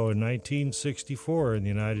also in 1964 in the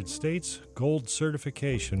United States, gold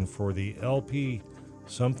certification for the LP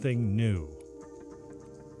Something New,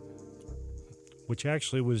 which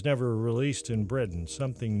actually was never released in Britain.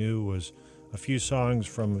 Something New was a few songs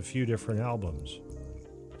from a few different albums.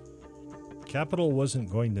 Capitol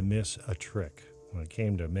wasn't going to miss a trick when it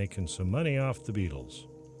came to making some money off the Beatles.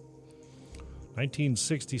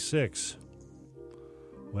 1966,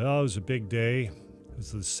 well, it was a big day. It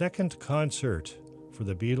was the second concert for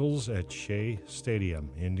the Beatles at Shea Stadium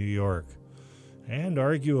in New York, and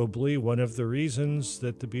arguably one of the reasons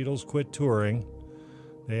that the Beatles quit touring.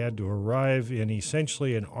 They had to arrive in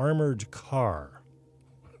essentially an armored car.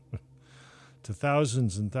 To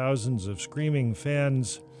thousands and thousands of screaming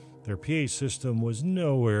fans, their PA system was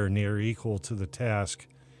nowhere near equal to the task,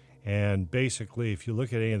 and basically, if you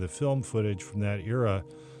look at any of the film footage from that era,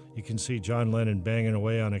 you can see John Lennon banging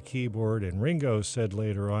away on a keyboard, and Ringo said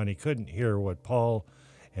later on he couldn't hear what Paul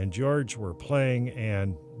and George were playing,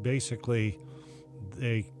 and basically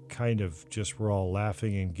they kind of just were all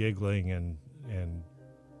laughing and giggling and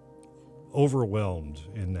overwhelmed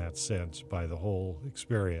in that sense by the whole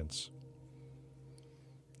experience.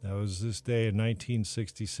 That was this day in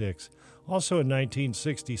 1966. Also in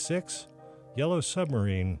 1966, Yellow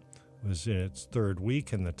Submarine was in its third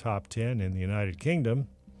week in the top 10 in the United Kingdom,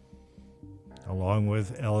 along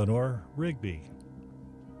with Eleanor Rigby.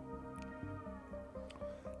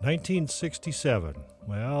 1967.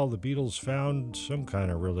 Well, the Beatles found some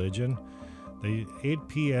kind of religion. The 8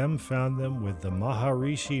 p.m. found them with the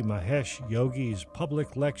Maharishi Mahesh Yogi's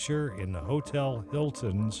public lecture in the Hotel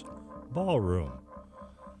Hilton's ballroom.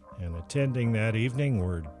 And attending that evening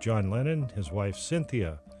were John Lennon, his wife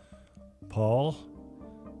Cynthia, Paul,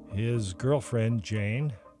 his girlfriend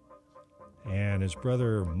Jane, and his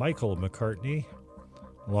brother Michael McCartney,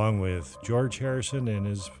 along with George Harrison and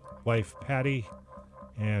his wife Patty,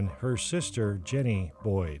 and her sister Jenny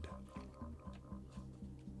Boyd.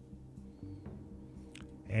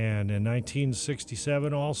 And in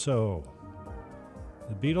 1967 also,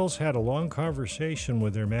 the Beatles had a long conversation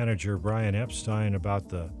with their manager Brian Epstein about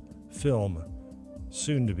the film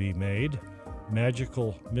soon to be made,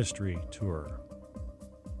 Magical Mystery Tour.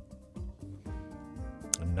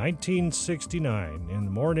 In 1969, in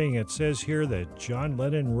the morning, it says here that John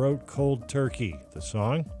Lennon wrote Cold Turkey, the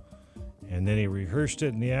song, and then he rehearsed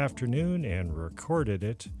it in the afternoon and recorded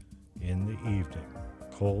it in the evening.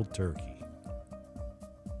 Cold Turkey.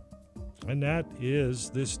 And that is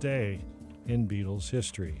this day in Beatles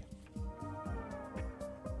history.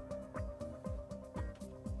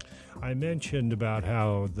 I mentioned about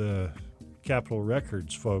how the Capitol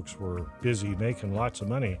Records folks were busy making lots of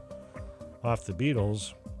money off the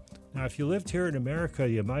Beatles. Now, if you lived here in America,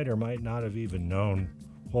 you might or might not have even known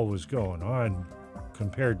what was going on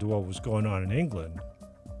compared to what was going on in England.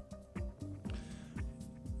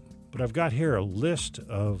 But I've got here a list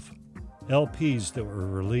of LPs that were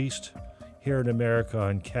released here in America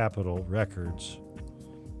on Capitol Records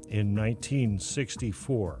in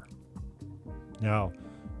 1964. Now,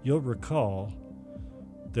 you'll recall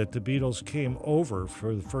that the Beatles came over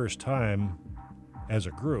for the first time as a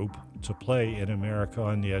group to play in America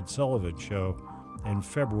on the Ed Sullivan Show in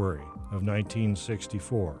February of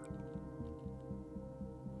 1964.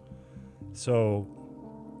 So,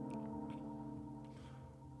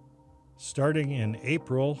 starting in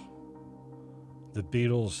April, the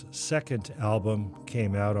Beatles' second album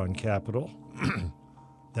came out on Capitol.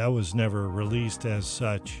 That was never released as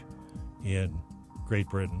such in Great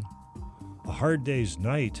Britain. A Hard Day's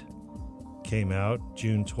Night came out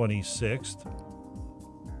June 26th.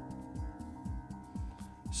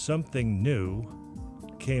 Something New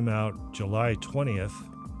came out July 20th.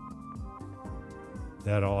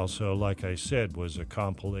 That also, like I said, was a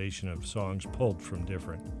compilation of songs pulled from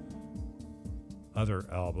different other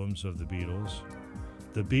albums of the Beatles.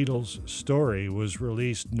 The Beatles' Story was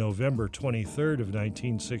released November 23rd of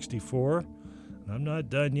 1964. And I'm not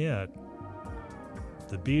done yet.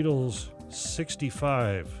 The Beatles'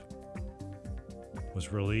 65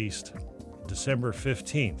 was released December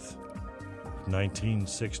 15th,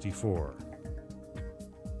 1964.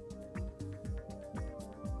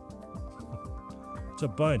 It's a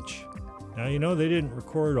bunch. Now, you know, they didn't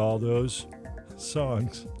record all those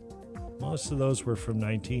songs. Most of those were from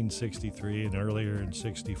 1963 and earlier in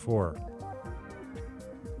 64.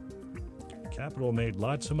 Capitol made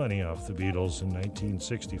lots of money off the Beatles in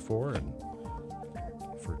 1964 and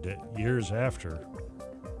for years after.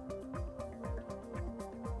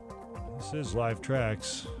 This is Live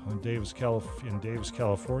Tracks on in Davis,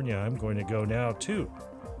 California. I'm going to go now to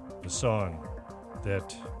the song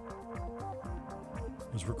that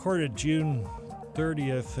was recorded June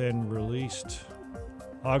 30th and released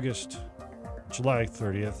July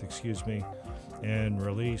 30th, and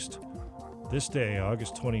released this day,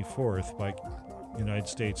 August 24th, by United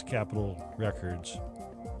States Capitol Records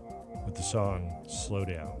with the song Slow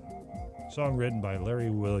Down. Song written by Larry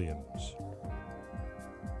Williams.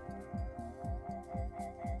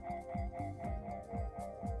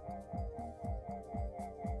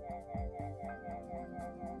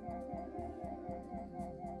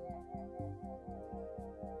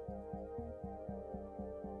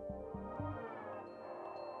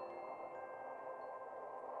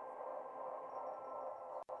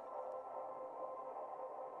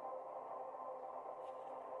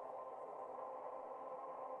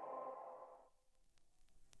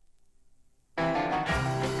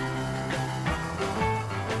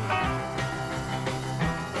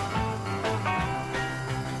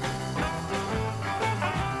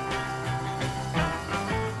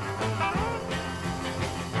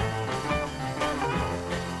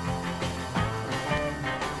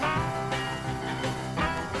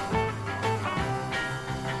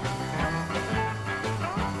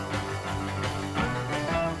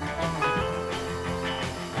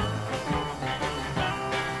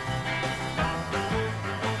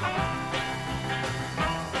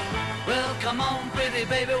 Come on, pretty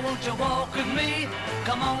baby, won't you walk with me?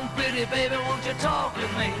 Come on, pretty baby, won't you talk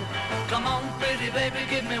with me? Come on, pretty baby,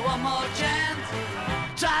 give me one more chance.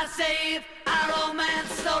 Try to save our romance,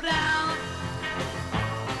 slow down.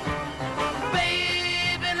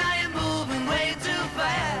 Baby, now you're moving way too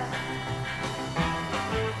fast.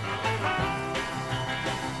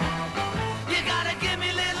 You gotta give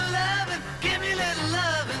me little loving, give me little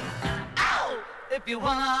loving. Ow! If you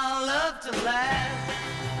want our love to last.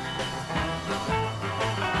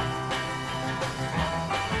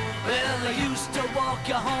 Well, I used to walk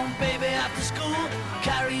you home, baby, after school,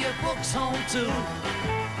 carry your books home too.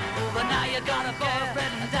 But now you got a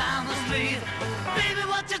boyfriend down the street. Baby,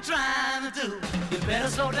 what you trying to do? You better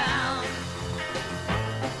slow down.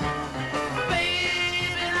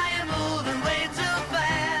 Baby, now you're moving way too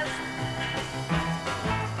fast.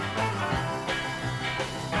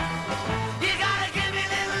 You gotta give me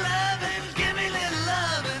little loving, give me little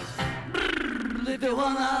loving. If you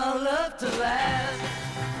want our love to last.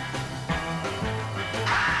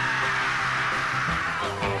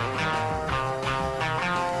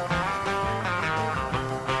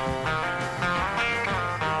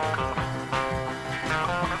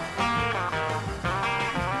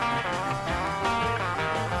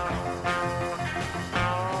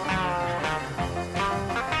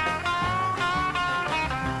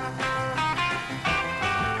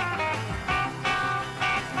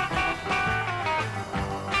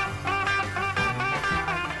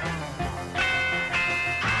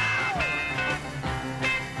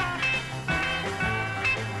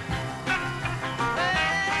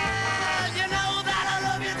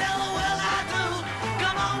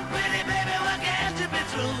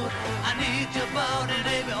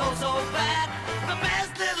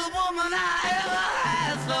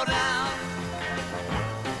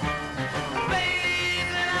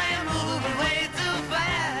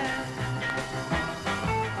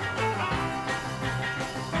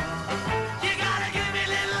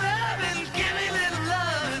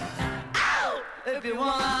 If you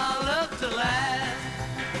want our love to last.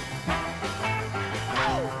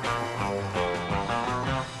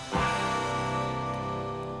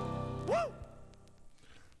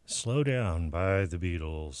 Slow Down by the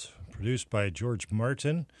Beatles, produced by George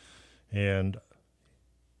Martin. And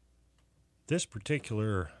this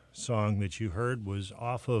particular song that you heard was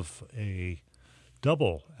off of a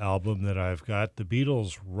double album that I've got, The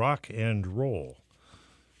Beatles Rock and Roll,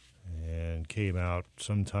 and came out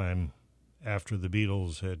sometime after the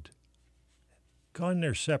Beatles had gone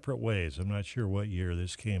their separate ways. I'm not sure what year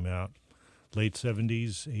this came out. Late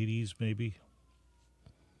 70s, 80s maybe.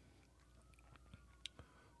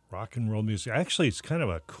 Rock and roll music. Actually, it's kind of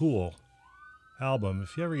a cool album.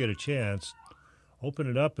 If you ever get a chance, open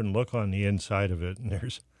it up and look on the inside of it. And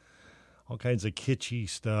there's all kinds of kitschy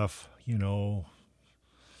stuff, you know.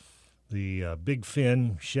 The Big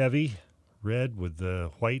Fin Chevy, red with the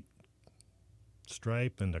white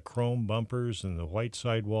stripe and the chrome bumpers and the white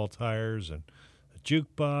sidewall tires and a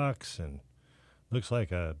jukebox, and looks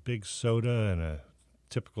like a big soda and a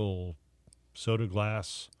typical soda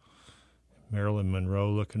glass. Marilyn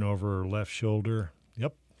Monroe looking over her left shoulder.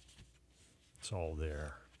 Yep, it's all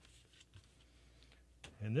there.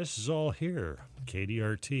 And this is all here.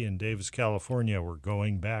 KDRT in Davis, California. We're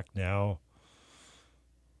going back now.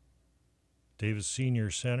 Davis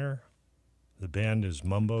Senior Center. The band is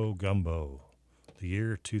Mumbo Gumbo. The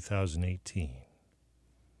year 2018.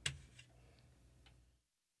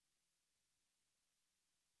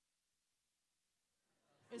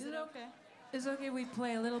 Is it okay? Is it okay we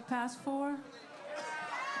play a little past 4?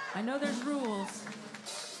 I know there's rules.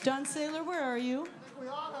 Don Saylor, where are you?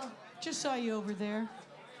 Just saw you over there.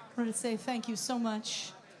 Wanted to say thank you so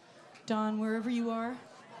much, Don, wherever you are.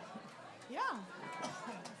 Yeah.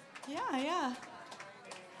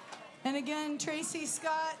 And again, Tracy,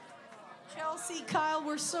 Scott, Chelsea, Kyle,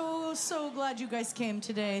 we're so glad you guys came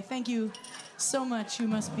today. Thank you so much. You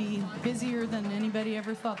must be busier than anybody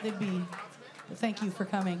ever thought they'd be. But thank you for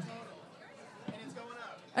coming.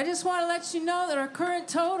 I just want to let you know that our current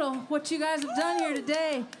total, what you guys have done here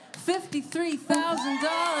today, $53,000.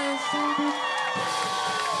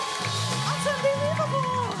 That's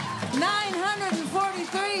unbelievable.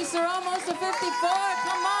 943, so we're almost to 54.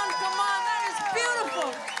 Come on, that is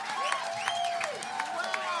beautiful.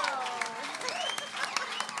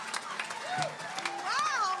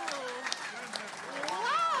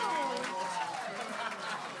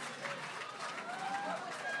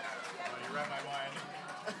 You read my mind.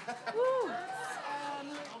 Woo.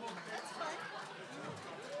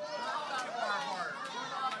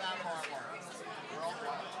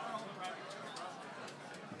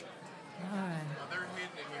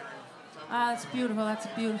 Ah, that's beautiful. That's a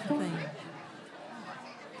beautiful thing.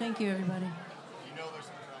 Thank you, everybody. You know there's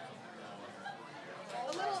some trouble.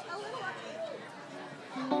 A little up.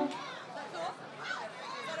 Is that cool?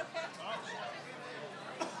 Is that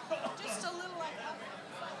okay? Just a little like up.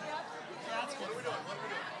 Yeah. That's good. What are we doing?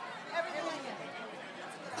 Everything like that.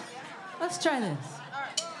 That's a good idea. Let's try this. All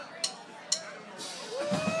right.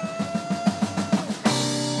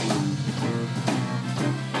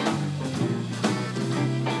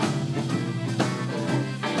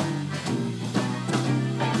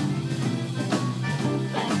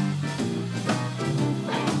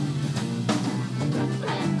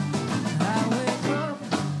 I wake up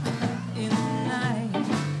in the night.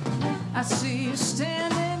 I see you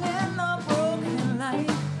standing in the broken light.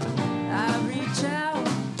 I reach out,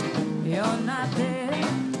 you're not there.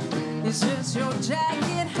 It's just your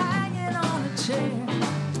jacket hanging on a chair.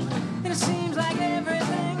 And it seems like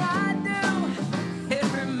everything I do, it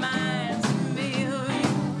reminds me of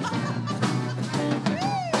you.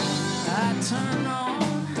 I turn on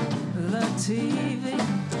the TV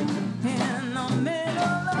in the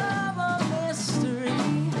middle of a mystery.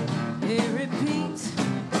 It repeats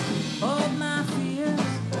all my fears.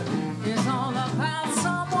 It's all about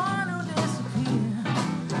someone who disappeared.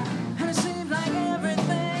 And it seems like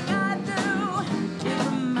everything I do, it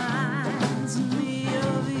reminds me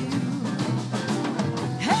of you.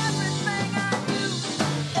 Everything I do,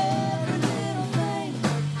 every little thing,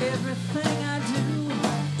 everything I do,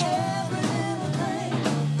 every little thing,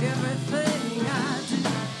 everything I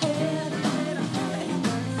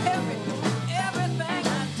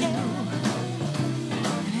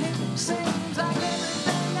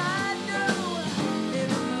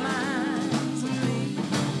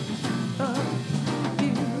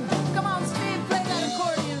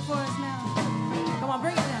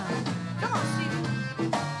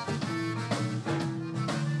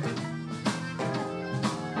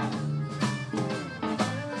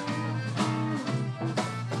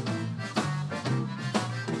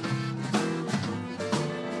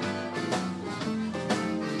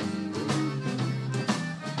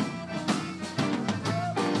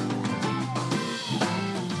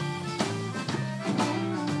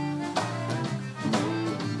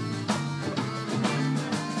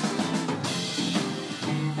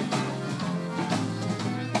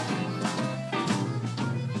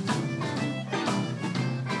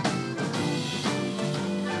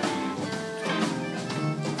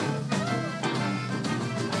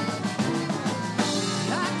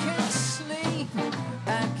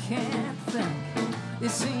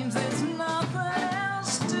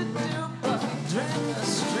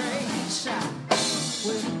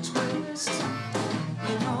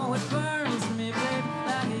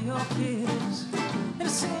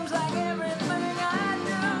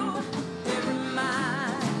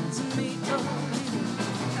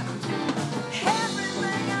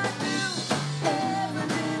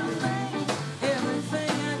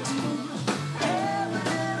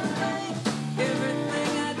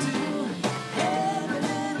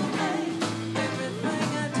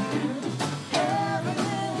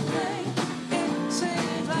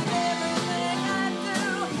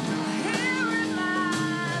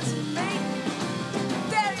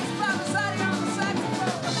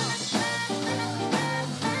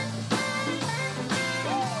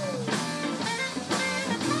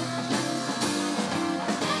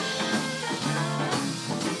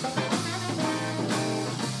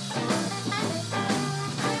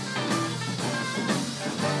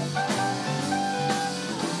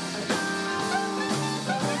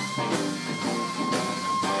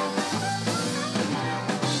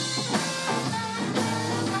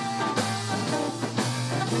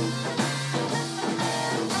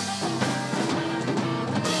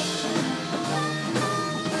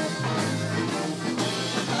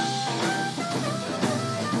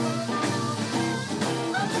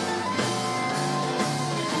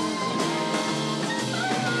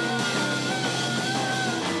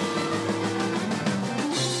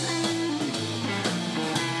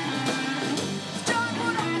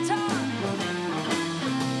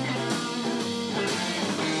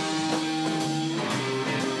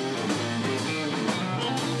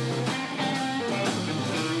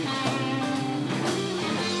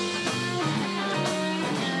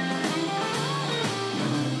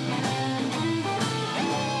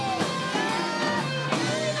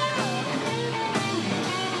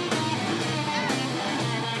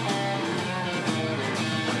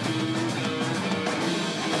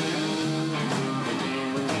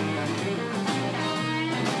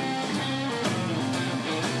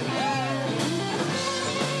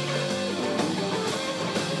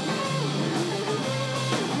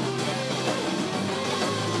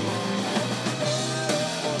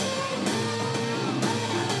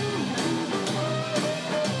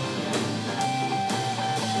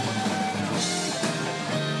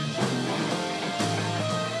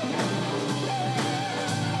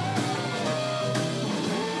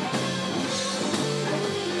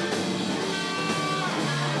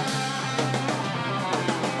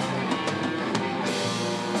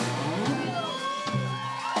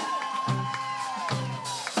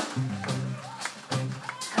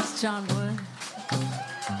John Wood.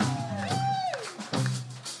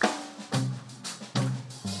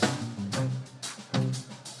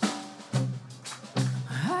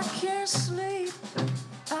 I can't sleep,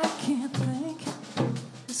 I can't think.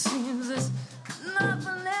 It seems there's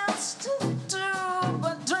nothing else to do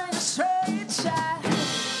but drink straight shot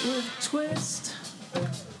with a twist.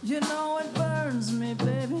 You know it burns me,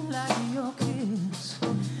 baby, like your kiss.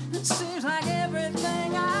 It seems like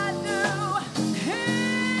everything I do, every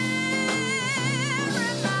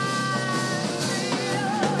night,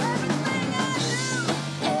 everything I do,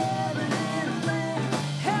 every little thing,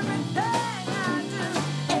 everything I do,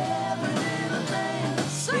 every little thing,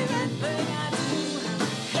 so everything I do,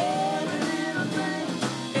 every little thing,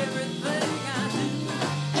 everything I do,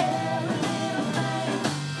 every little thing.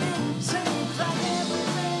 It seems like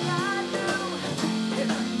everything I do, it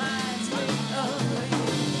reminds me of you.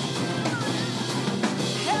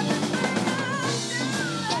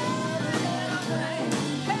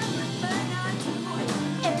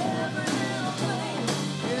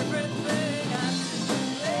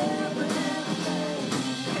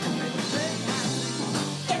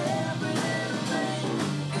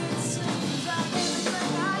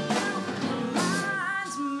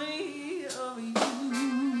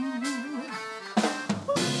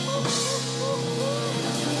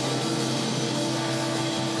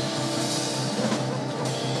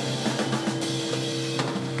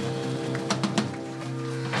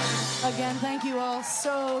 Again, thank you all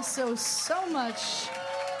so much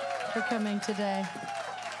for coming today.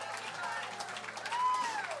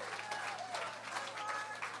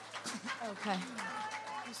 Okay.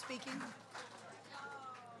 You speaking?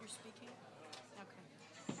 You're speaking? Okay.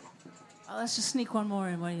 Oh, let's just sneak one more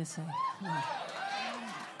in. What do you say? Come on. All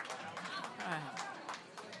right.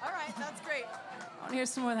 All right, that's great. I want to hear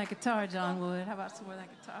some more of that guitar, John Wood. How about some more of that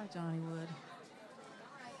guitar, Johnny Wood?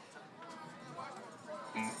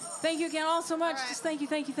 Thank you again all so much. All right. Just thank you.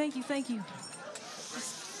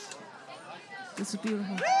 This is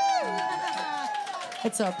beautiful.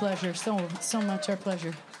 It's our pleasure. So much our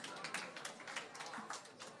pleasure.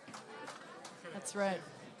 That's right.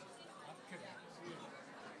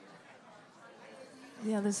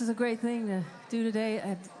 Yeah, this is a great thing to do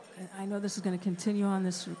today. I know this is going to continue on,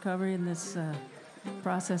 this recovery, and this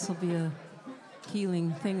process will be a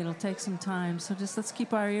healing thing. It'll take some time. So just let's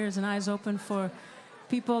keep our ears and eyes open for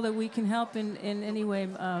people that we can help in any way,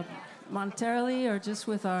 monetarily or just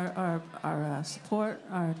with our support,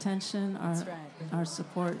 our attention, our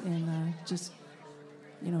support in just,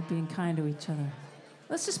 being kind to each other.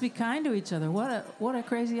 Let's just be kind to each other. What a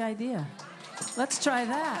crazy idea. Let's try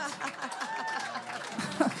that.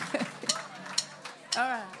 Okay. All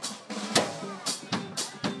right.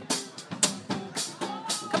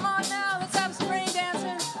 Come on now, let's have some rain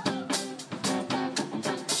dancing.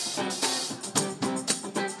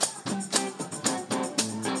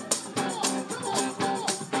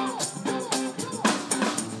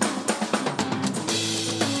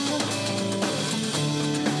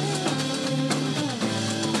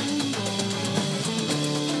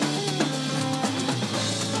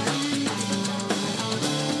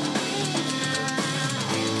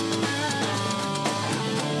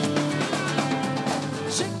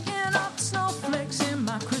 Shaking up snowflakes in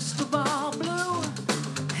my crystal ball blue,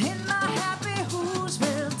 in my happy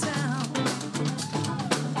Whoville town.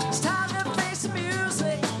 It's time to face the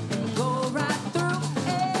music and go right through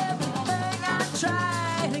everything I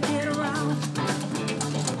try to get around.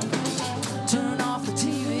 Turn off the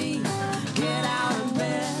TV, get out of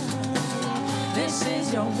bed. This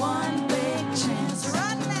is your one big chance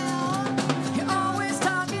right now. You're always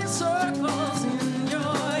talking circles in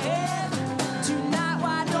your head. Tonight,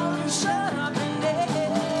 why don't you shut up and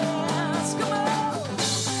dance? Come on,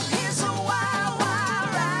 it's a wild, wild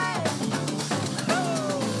ride.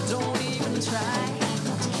 Don't even try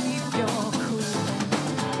to keep your cool.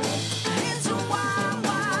 It's a wild,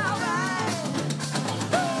 wild ride.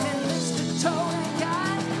 And Mr. Toad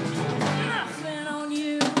got nothing on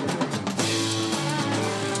you.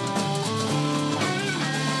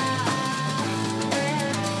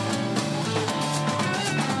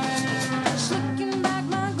 Slicking back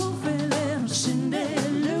my goofy little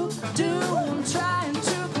shindy-loo-doo. I'm trying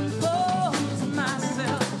to compose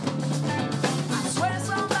myself. I swear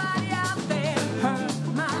somebody out there heard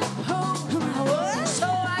my hope.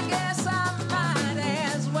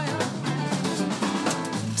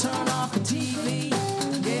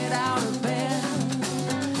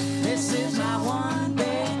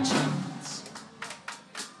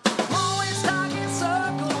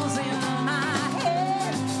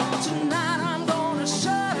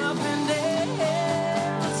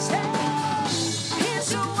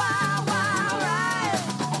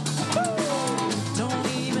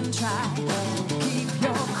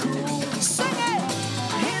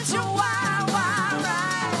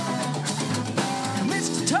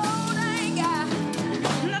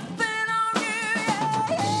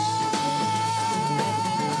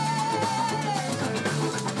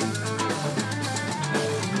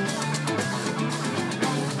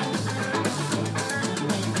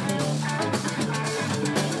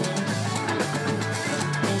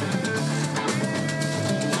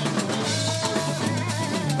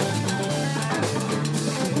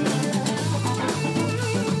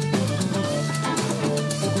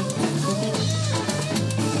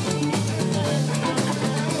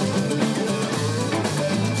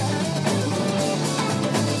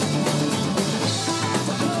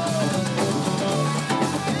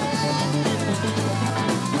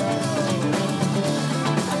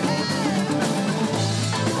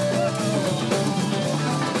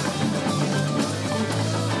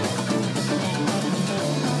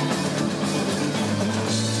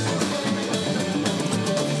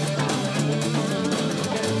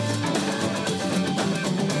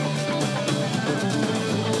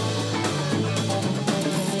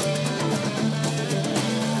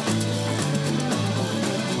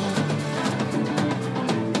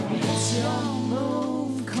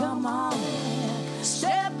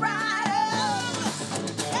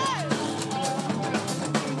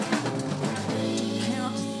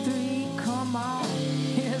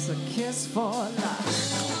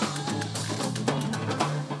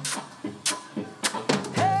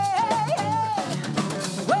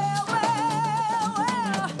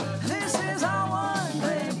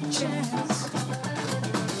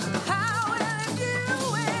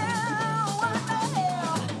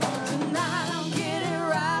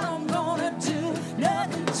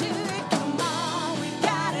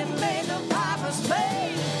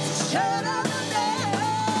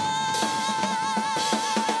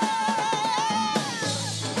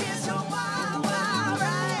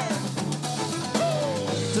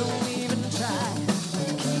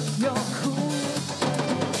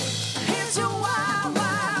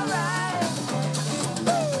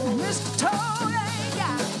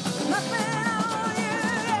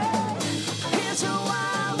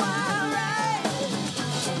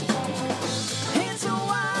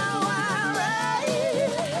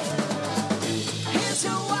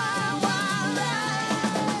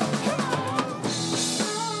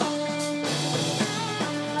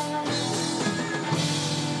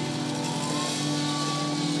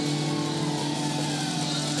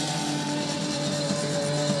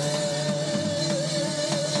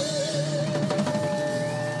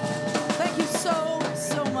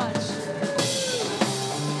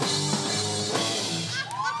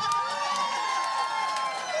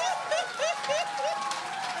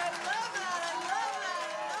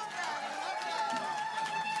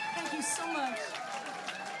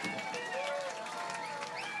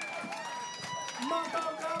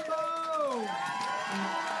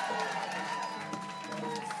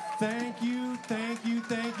 Thank you, thank you,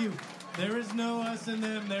 thank you. There is no us and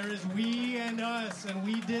them. There is we and us, and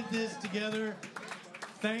we did this together.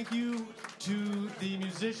 Thank you to the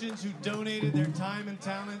musicians who donated their time and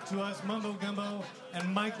talent to us, Mumbo Gumbo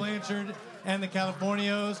and Mike Blanchard and the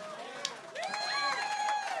Californios.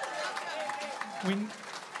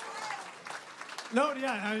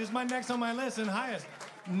 It's my next on my list and highest.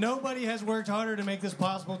 Nobody has worked harder to make this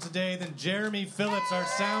possible today than Jeremy Phillips, our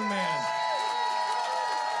sound man.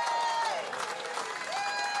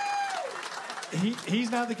 He's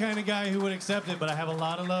not the kind of guy who would accept it, but I have a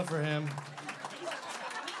lot of love for him.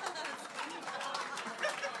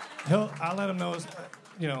 I'll let him know,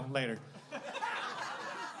 later.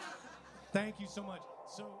 Thank you so much.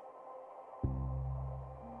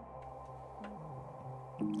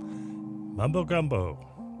 Mumbo Gumbo,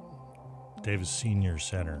 Davis Senior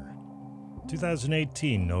Center,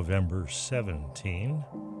 2018, November 17.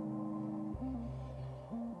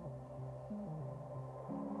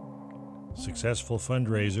 Successful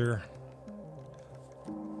fundraiser.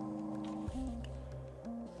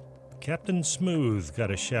 Captain Smooth got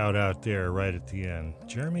a shout out there right at the end.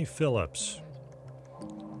 Jeremy Phillips.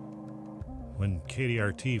 When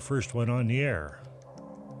KDRT first went on the air,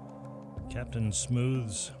 Captain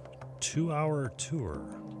Smooth's 2-hour tour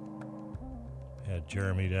had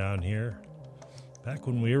Jeremy down here. Back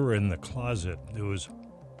when we were in the closet, it was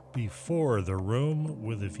before the room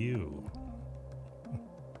with a view.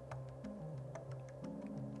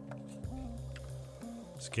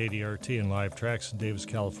 It's KDRT and Live Tracks in Davis,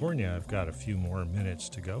 California. I've got a few more minutes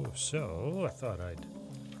to go, so I thought I'd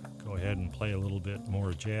go ahead and play a little bit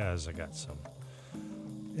more jazz. I got some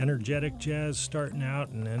energetic jazz starting out,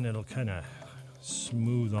 and then it'll kind of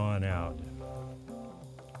smooth on out.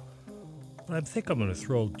 But I think I'm going to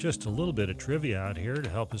throw just a little bit of trivia out here to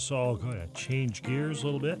help us all kind of change gears a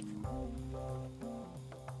little bit.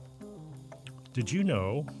 Did you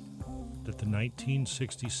know that the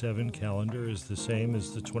 1967 calendar is the same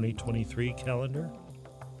as the 2023 calendar?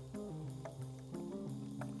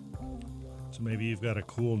 So maybe you've got a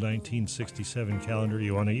cool 1967 calendar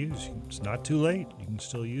you want to use. It's not too late. You can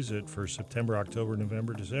still use it for September, October,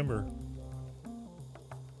 November, December.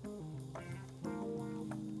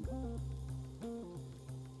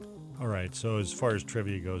 All right, so as far as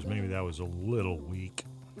trivia goes, maybe that was a little weak.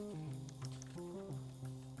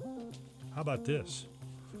 How about this?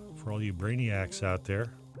 For all you brainiacs out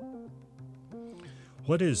there,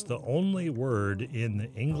 what is the only word in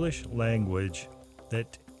the English language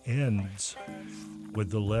that ends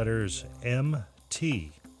with the letters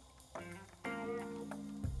MT?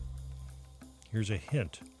 Here's a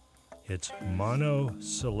hint. It's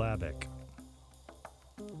monosyllabic.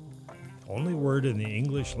 Only word in the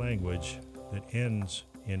English language that ends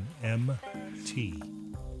in MT.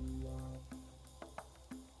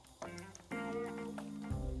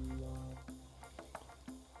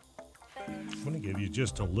 I'm going to give you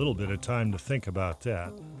just a little bit of time to think about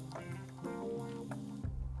that.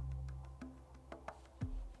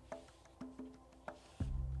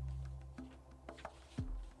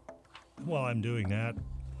 While I'm doing that,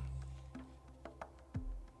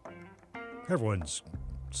 everyone's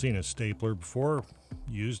seen a stapler before,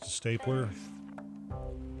 used a stapler.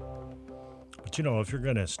 But if you're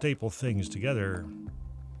going to staple things together,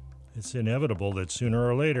 it's inevitable that sooner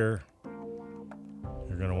or later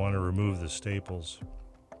you're going to want to remove the staples.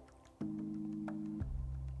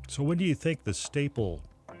 So when do you think the staple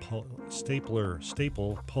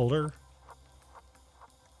puller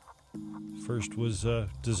first was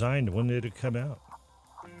designed? When did it come out?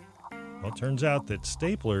 Well, it turns out that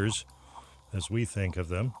staplers, as we think of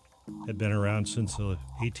them, had been around since the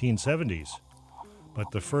 1870s.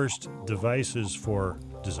 But the first devices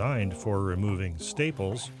designed for removing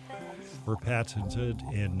staples were patented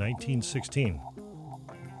in 1916.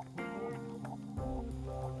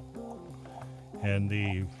 And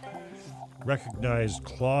the recognized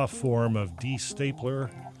claw form of de-stapler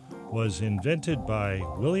was invented by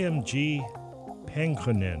William G.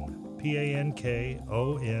 Pankonin,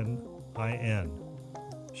 Pankonin,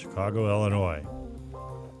 Chicago, Illinois.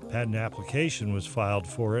 Patent application was filed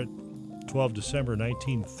for it 12 December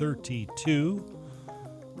 1932,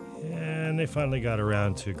 and they finally got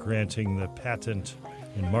around to granting the patent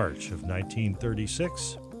in March of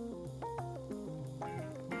 1936.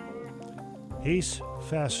 Ace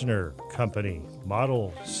Fastener Company,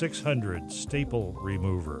 Model 600 Staple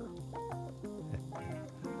Remover.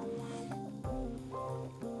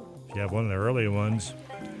 If you have one of the early ones,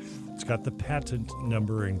 it's got the patent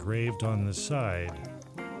number engraved on the side.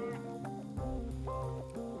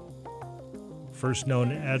 First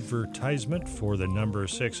known advertisement for the number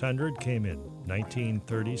 600 came in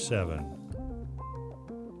 1937.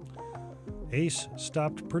 Ace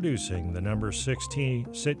stopped producing the number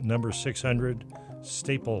 600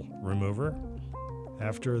 staple remover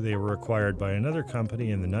after they were acquired by another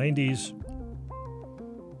company in the 90s,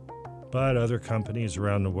 but other companies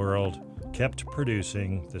around the world kept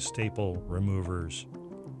producing the staple removers.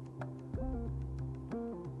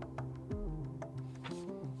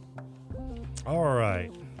 All right,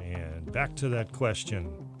 and back to that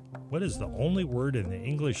question. What is the only word in the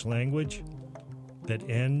English language that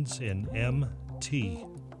ends in MT?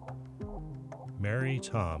 Mary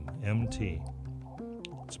Tom, MT.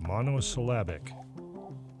 It's monosyllabic.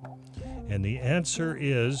 And the answer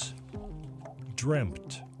is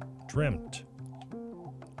dreamt. Dreamt.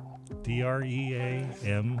 D-R-E-A-M-T.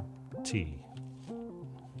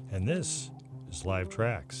 And this is Live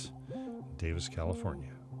Tracks, Davis, California.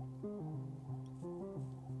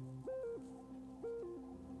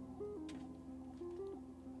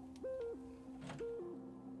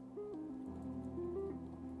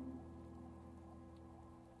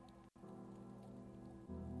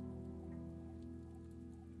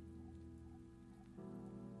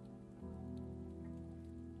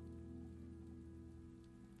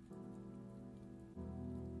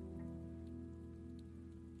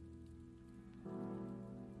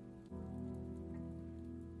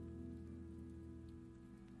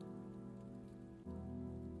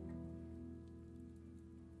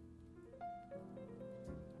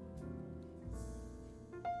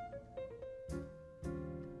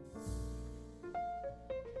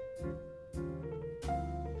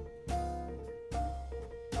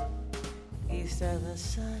 East of the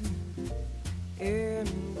sun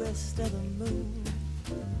and west of the moon,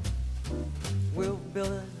 we'll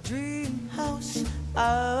build a dream house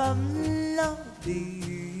of love,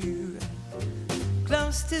 dear,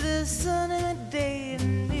 close to the sun in the day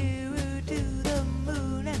and nearer to the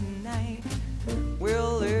moon at night.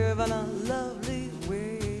 We'll live on a lovely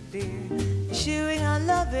way, dear, sharing our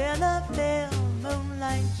love in the pale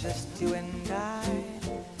moonlight, just you and I,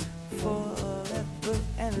 forever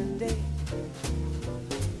and a day.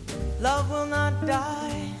 Love will not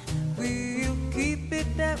die, we'll keep it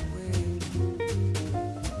that way.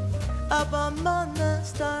 Up among the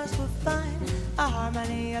stars we'll find a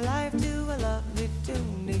harmony, a life to a lovely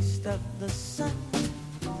tune. East of the sun,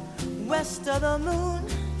 west of the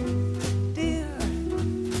moon, dear.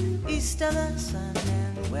 East of the sun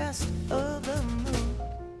and west of the moon.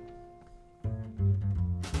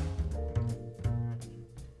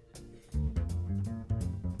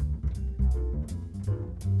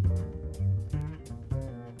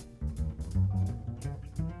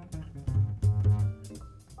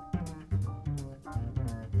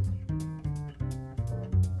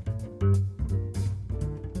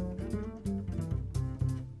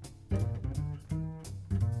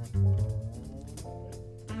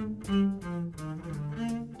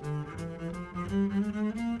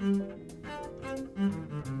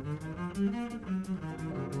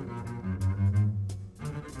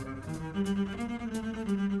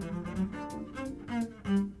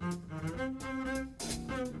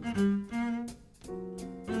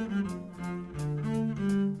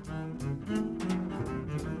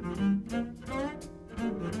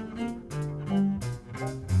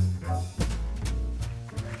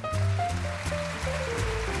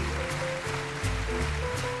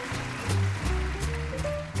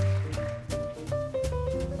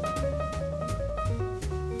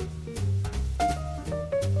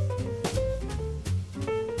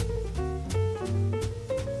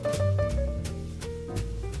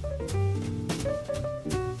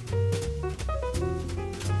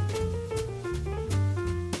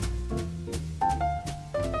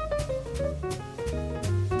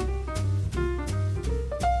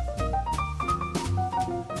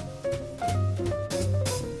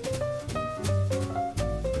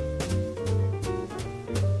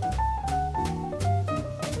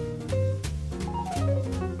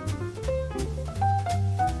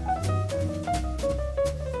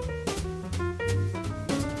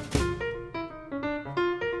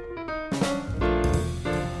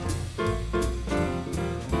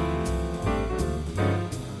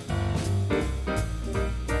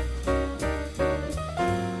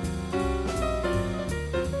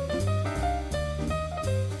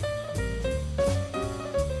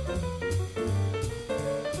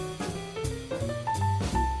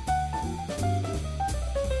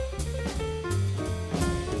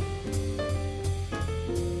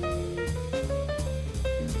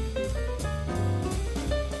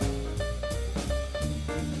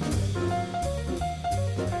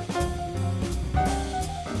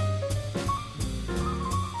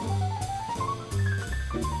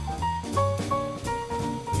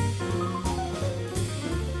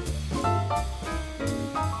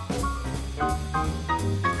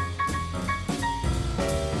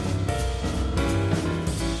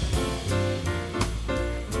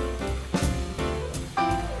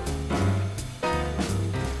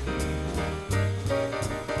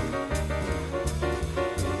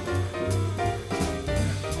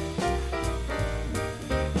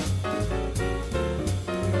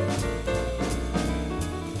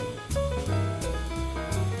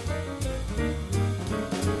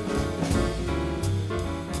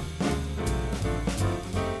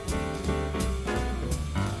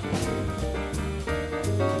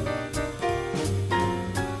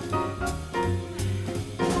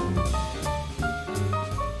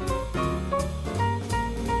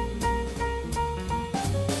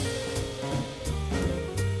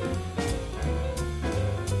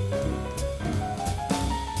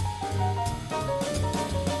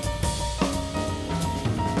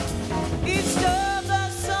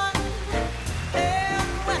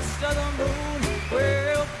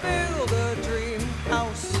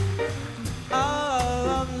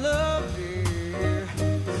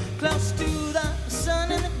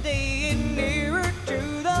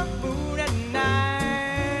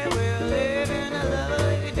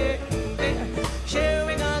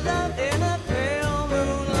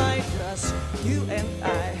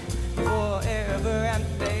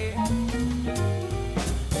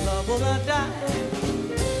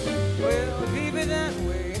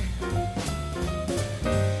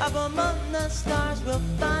 up among the stars, we'll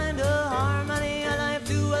find a harmony alive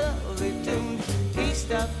to a lovely tune.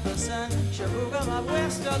 East of the sun, Shabooga,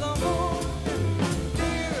 west of the moon.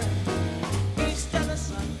 Dear, east of the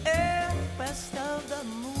sun, west of the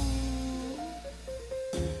moon.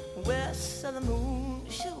 West of the moon,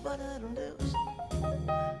 Shabba-da-dum-doo.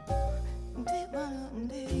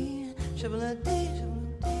 Dee-ba-dum-dee, Shabba-da-dee, Shabba-da-dee,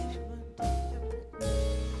 Shabba-da-dee.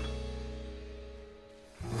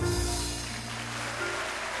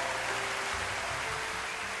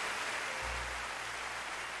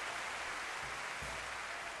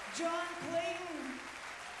 John Clayton.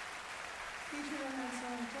 Featured on that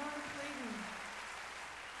song, John Clayton.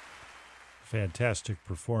 Fantastic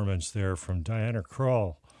performance there from Diana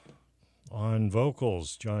Krall on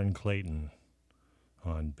vocals, John Clayton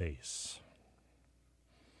on bass.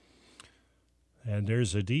 And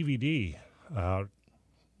there's a DVD out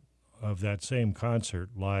of that same concert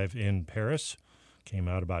live in Paris. Came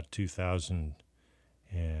out about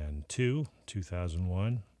 2002,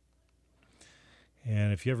 2001.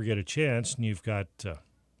 And if you ever get a chance and you've got a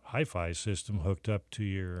hi-fi system hooked up to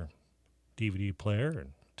your DVD player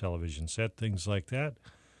and television set, things like that,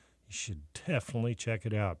 you should definitely check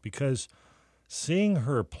it out, because seeing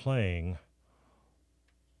her playing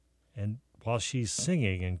and while she's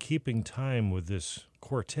singing and keeping time with this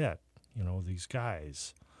quartet, you know, these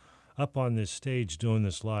guys up on this stage doing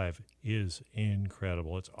this live is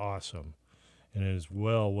incredible. It's awesome. And it is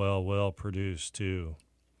well produced too.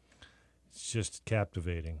 It's just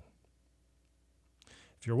captivating.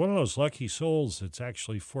 If you're one of those lucky souls that's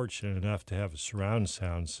actually fortunate enough to have a surround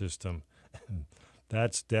sound system,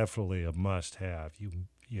 that's definitely a must-have.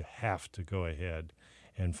 You have to go ahead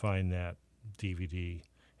and find that DVD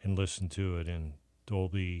and listen to it in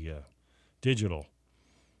Dolby Digital,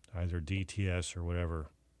 either DTS or whatever,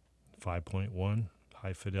 5.1,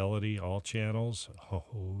 high fidelity, all channels.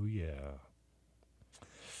 Oh, yeah.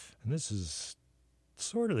 And this is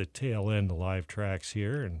sort of the tail end of live tracks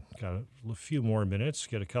here, and got a few more minutes,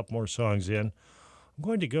 get a couple more songs in. I'm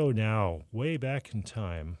going to go now way back in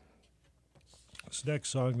time. This next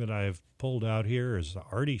song that I've pulled out here is the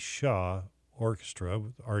Artie Shaw Orchestra,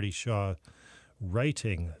 with Artie Shaw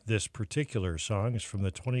writing this particular song. It's from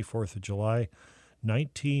the 24th of July,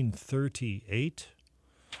 1938.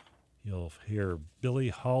 You'll hear Billie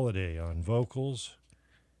Holiday on vocals,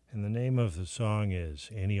 and the name of the song is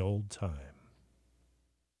Any Old Time.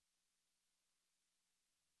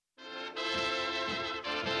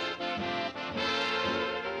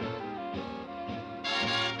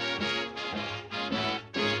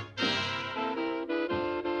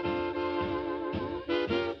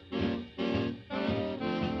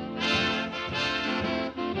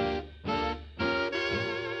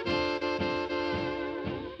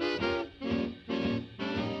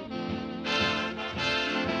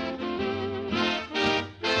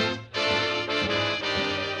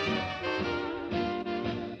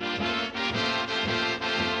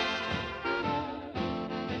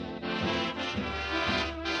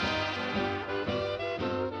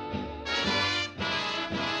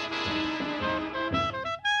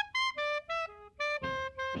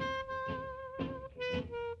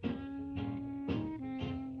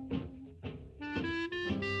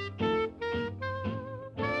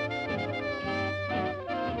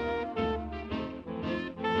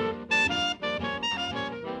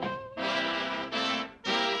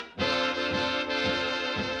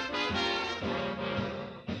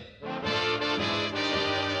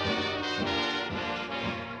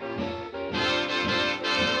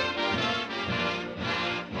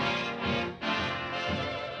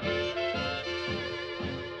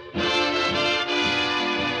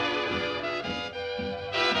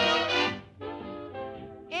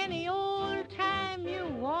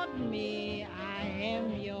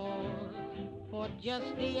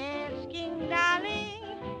 Just the asking, darling.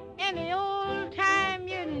 Any old time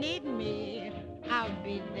you need me, I'll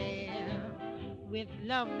be there. With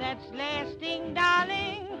love that's lasting,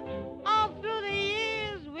 darling. All through the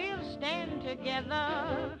years we'll stand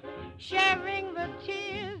together, sharing the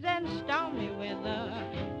tears and stormy weather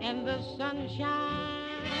and the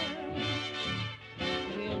sunshine.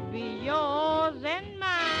 Will be yours and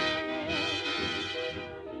mine.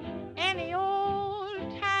 Any old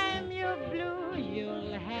time you're blue,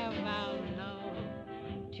 you'll have our love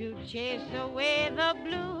to chase away the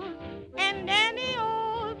blues. And any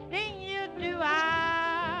old thing you do,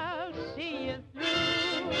 I'll see you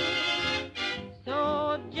through.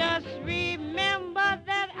 So just remember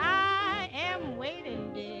that I am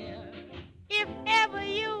waiting, dear. If ever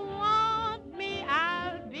you want me,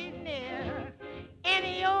 I'll be near.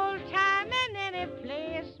 Any old time and any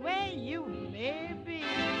place where you may be.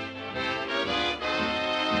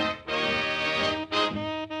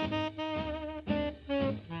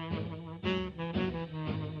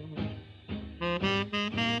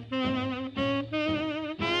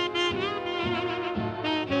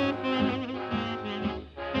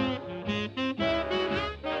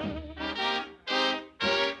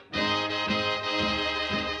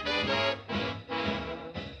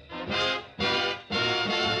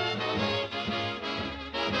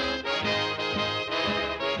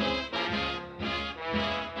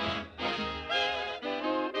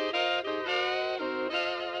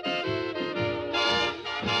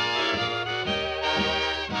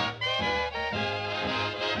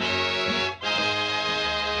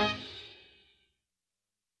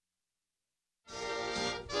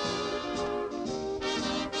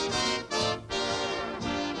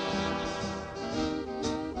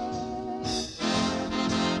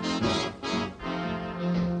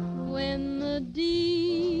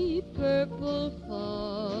 apple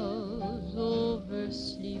falls over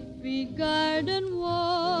sleepy garden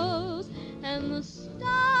walls, and the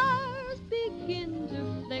stars begin to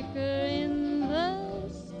flicker in the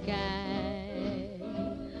sky.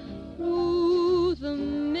 Through the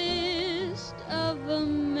mist of a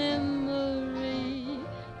memory,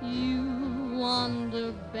 you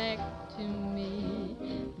wander back to me,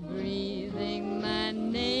 breathing my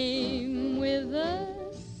name with a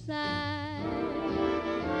sigh.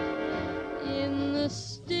 In the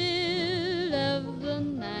still of the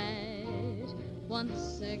night,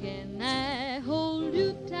 once again I hold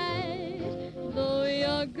you tight. Though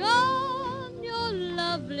you're gone, your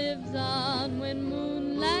love lives on when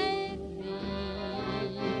moonlight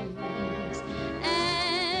beams.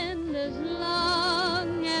 And as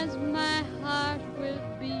long as my heart will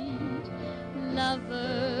beat,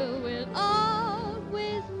 lover will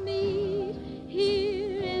always meet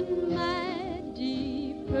here in my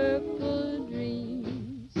deep purple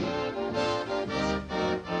dreams.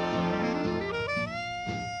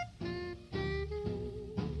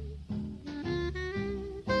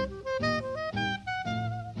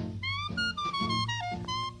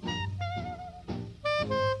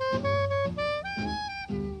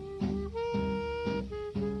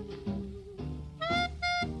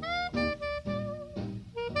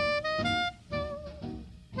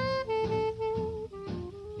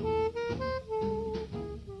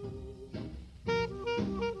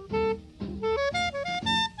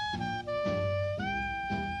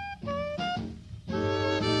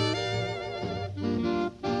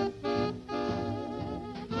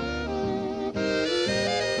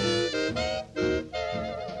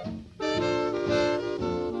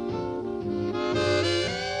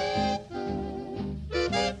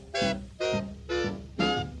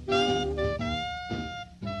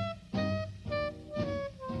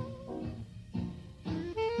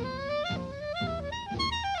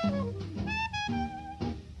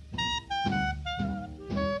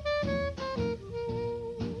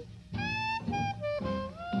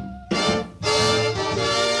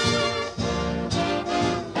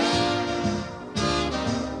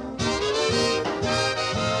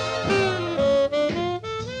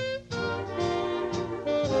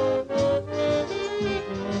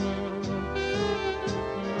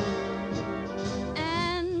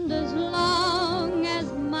 And as long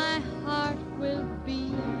as my heart will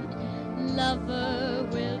beat, lover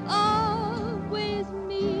will always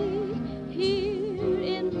meet here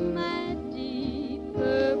in my deep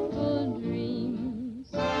purple dreams.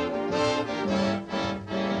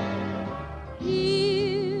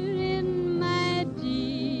 Here in my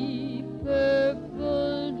deep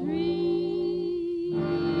purple dreams.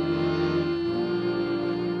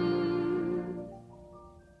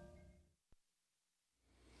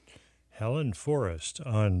 Helen Forrest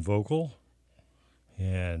on vocal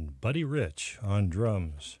and Buddy Rich on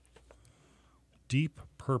drums. Deep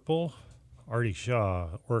Purple, Artie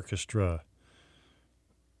Shaw Orchestra,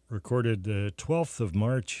 recorded the 12th of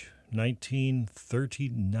March,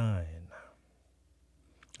 1939.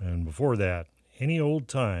 And before that, Any Old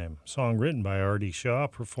Time, song written by Artie Shaw,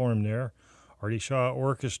 performed there. Artie Shaw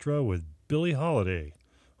Orchestra with Billie Holiday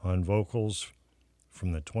on vocals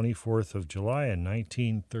from the 24th of July in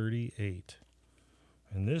 1938.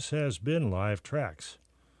 And this has been Live Tracks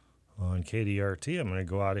on KDRT. I'm going to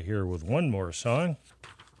go out of here with one more song.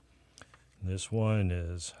 This one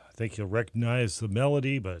is, I think you'll recognize the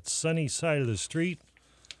melody, but Sunny Side of the Street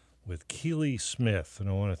with Keely Smith. And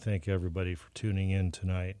I want to thank everybody for tuning in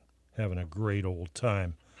tonight, having a great old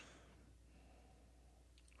time.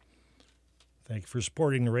 Thank you for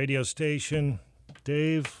supporting the radio station.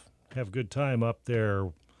 Dave, have a good time up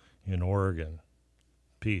there in Oregon.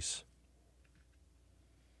 Peace.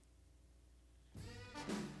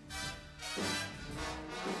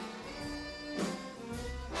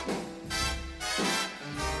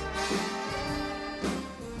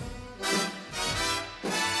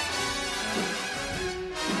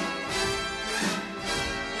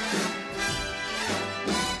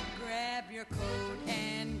 Grab your coat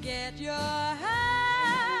and get your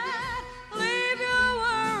hat. Leave your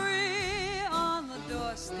worry on the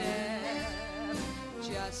doorstep.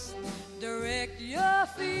 Just direct your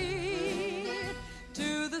feet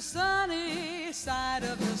to the sunny side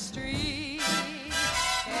of the street.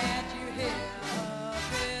 Can't you hear a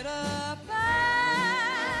bit of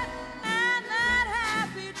pat? And that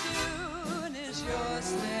happy tune is your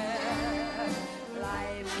step.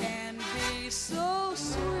 Life can be so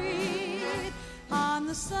sweet on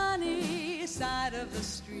the sunny side of the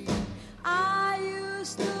street. I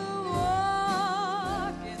used to